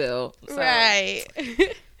this bill. So, Right.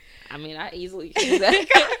 I mean, I easily can do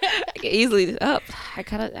that. I can easily up. I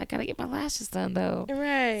gotta get my lashes done though.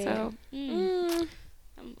 Right. So, Mm.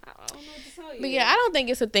 I don't know what to tell you. But yeah, I don't think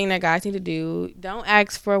it's a thing that guys need to do. Don't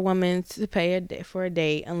ask for a woman to pay for a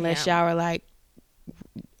date unless y'all are like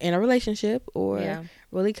in a relationship or Yeah.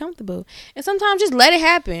 really comfortable. And sometimes just let it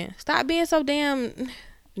happen. Stop being so damn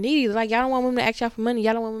needy. Like, y'all don't want women to ask y'all for money.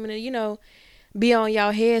 Y'all don't want women to, be on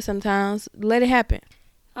y'all head sometimes. Let it happen.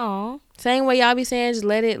 Aw. Same way y'all be saying, just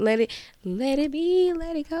let it be,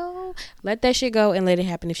 let it go. Let that shit go and let it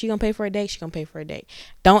happen. If she gonna pay for a date, she gonna pay for a date.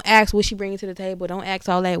 Don't ask what she bringing to the table. Don't ask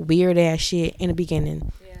all that weird ass shit in the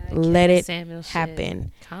beginning. Let it Samuel shit.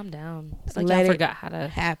 happen. Calm down. It's like Let y'all it forgot how to.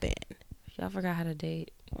 happen. Y'all forgot how to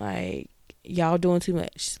date. Like, y'all doing too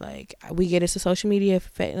much. Like, we get it's a social media,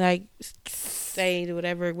 like, say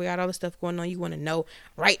whatever. We got all the stuff going on. You want to know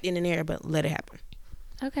right in and there, but let it happen.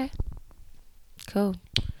 Okay. Cool.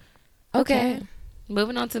 Okay.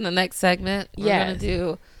 Moving on to the next segment. We're Yes. gonna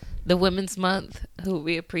do the Women's Month, who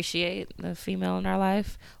we appreciate, the female in our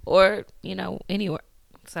life, or anywhere.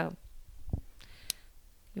 So,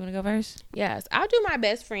 you want to go first? Yes, I'll do my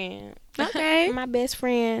best friend. Okay. My best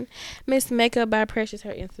friend, Miss Makeup by Precious.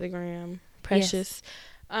 Her Instagram, Precious.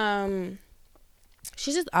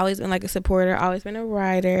 She's just always been like a supporter. Always been a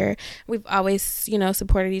writer. We've always,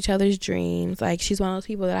 supported each other's dreams. Like, she's one of those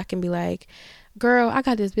people that I can be like, girl, I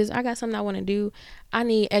got this business. I got something I want to do. I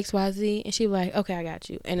need XYZ. And she be like, okay, I got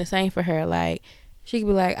you. And the same for her. Like, she could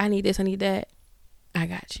be like, I need this, I need that. I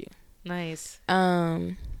got you. Nice.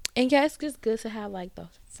 And yeah, it's just good to have like those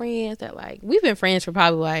friends that like, we've been friends for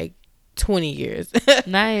probably like 20 years.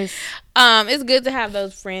 Nice. It's good to have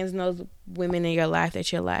those friends and those women in your life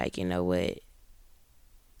that you're like, you know what,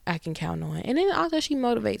 I can count on. And then also she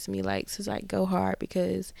motivates me like to like go hard,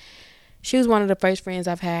 because she was one of the first friends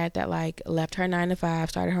I've had that like left her 9 to 5,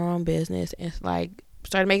 started her own business, and like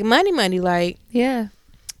started making money like. Yeah.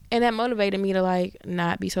 And that motivated me to like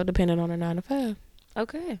not be so dependent on a 9 to 5.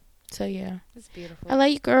 Okay. So yeah, That's beautiful. I love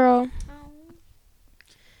you, girl.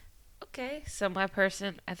 Okay, so my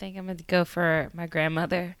person, I think I'm gonna go for my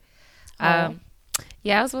grandmother. Oh.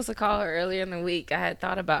 Yeah, I was supposed to call her earlier in the week. I had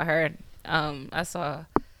thought about her. I saw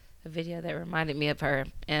a video that reminded me of her,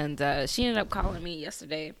 and she ended up calling me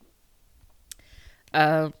yesterday.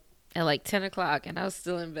 At like 10 o'clock, and I was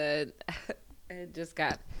still in bed. I just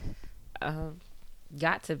got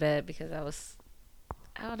to bed because I was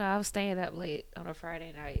staying up late on a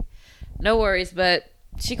Friday night. No worries, but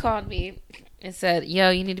she called me and said, yo,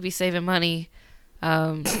 you need to be saving money.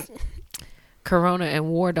 Corona and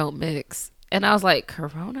war don't mix. And I was like,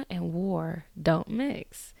 Corona and war don't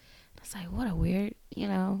mix. I was like, what a weird,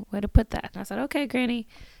 way to put that. And I said, okay, Granny,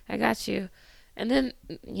 I got you. And then,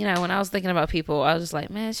 when I was thinking about people, I was just like,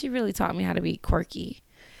 man, she really taught me how to be quirky.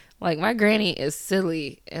 Like, my granny is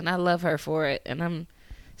silly, and I love her for it. And I'm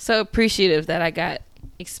so appreciative that I got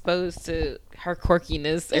exposed to her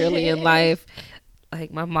quirkiness early in life.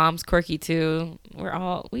 Like, my mom's quirky too. We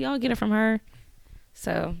all get it from her.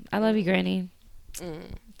 So I love you, Granny. So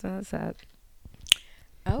that's that.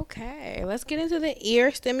 Okay, let's get into the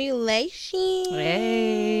ear stimulation.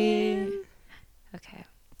 Hey. Okay,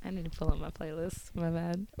 I need to pull up my playlist. My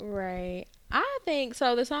bad. Right. I think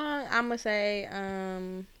so. The song I'm gonna say, I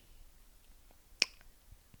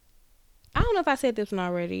don't know if I said this one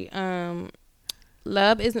already.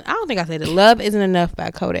 Love isn't. I don't think I said it. Love Isn't Enough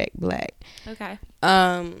by Kodak Black. Okay.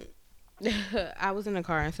 I was in the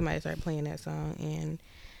car and somebody started playing that song, and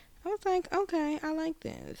I was like, okay, I like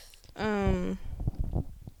this.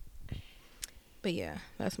 But yeah,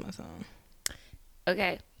 that's my song.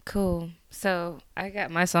 Okay, cool. So I got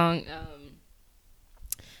my song.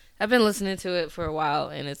 I've been listening to it for a while,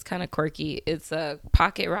 and it's kind of quirky. It's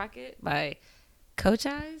Pocket Rocket by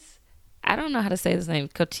Cochise. I don't know how to say his name.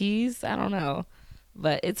 Cochise? I don't know.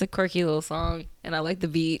 But it's a quirky little song, and I like the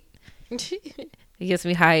beat. It gets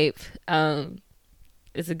me hype.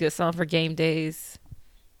 It's a good song for game days.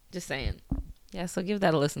 Just saying. Yeah, so give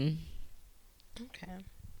that a listen.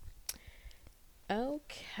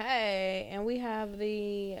 Okay, and we have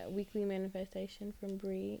the weekly manifestation from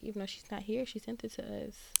Bree. Even though she's not here, she sent it to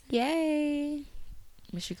us. Yay.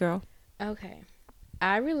 Miss you, girl. Okay.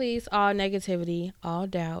 I release all negativity, all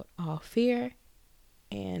doubt, all fear,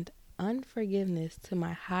 and unforgiveness to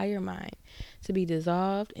my higher mind to be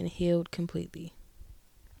dissolved and healed completely.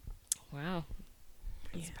 Wow.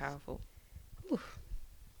 That's powerful. Oof.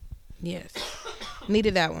 Yes.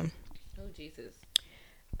 Needed that one. Oh, Jesus.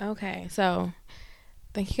 Okay, so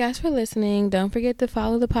thank you guys for listening. Don't forget to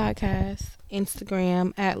follow the podcast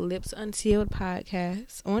Instagram at Lips Unsealed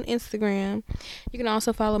Podcast on Instagram. You can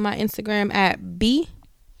also follow my Instagram at B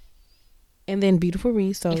and then Beautiful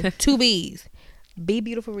Reese. So 2 B's. Be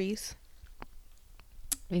Beautiful Reese.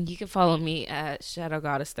 And you can follow me at Shadow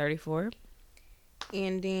Goddess 34.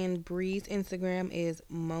 And then Bree's Instagram is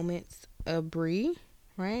Moments of Bree,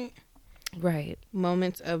 right? Right.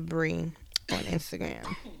 Moments of Bree on Instagram.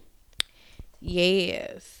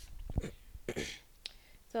 Yes.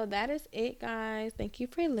 So that is it, guys. Thank you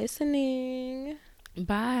for listening.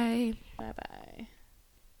 Bye. Bye-bye.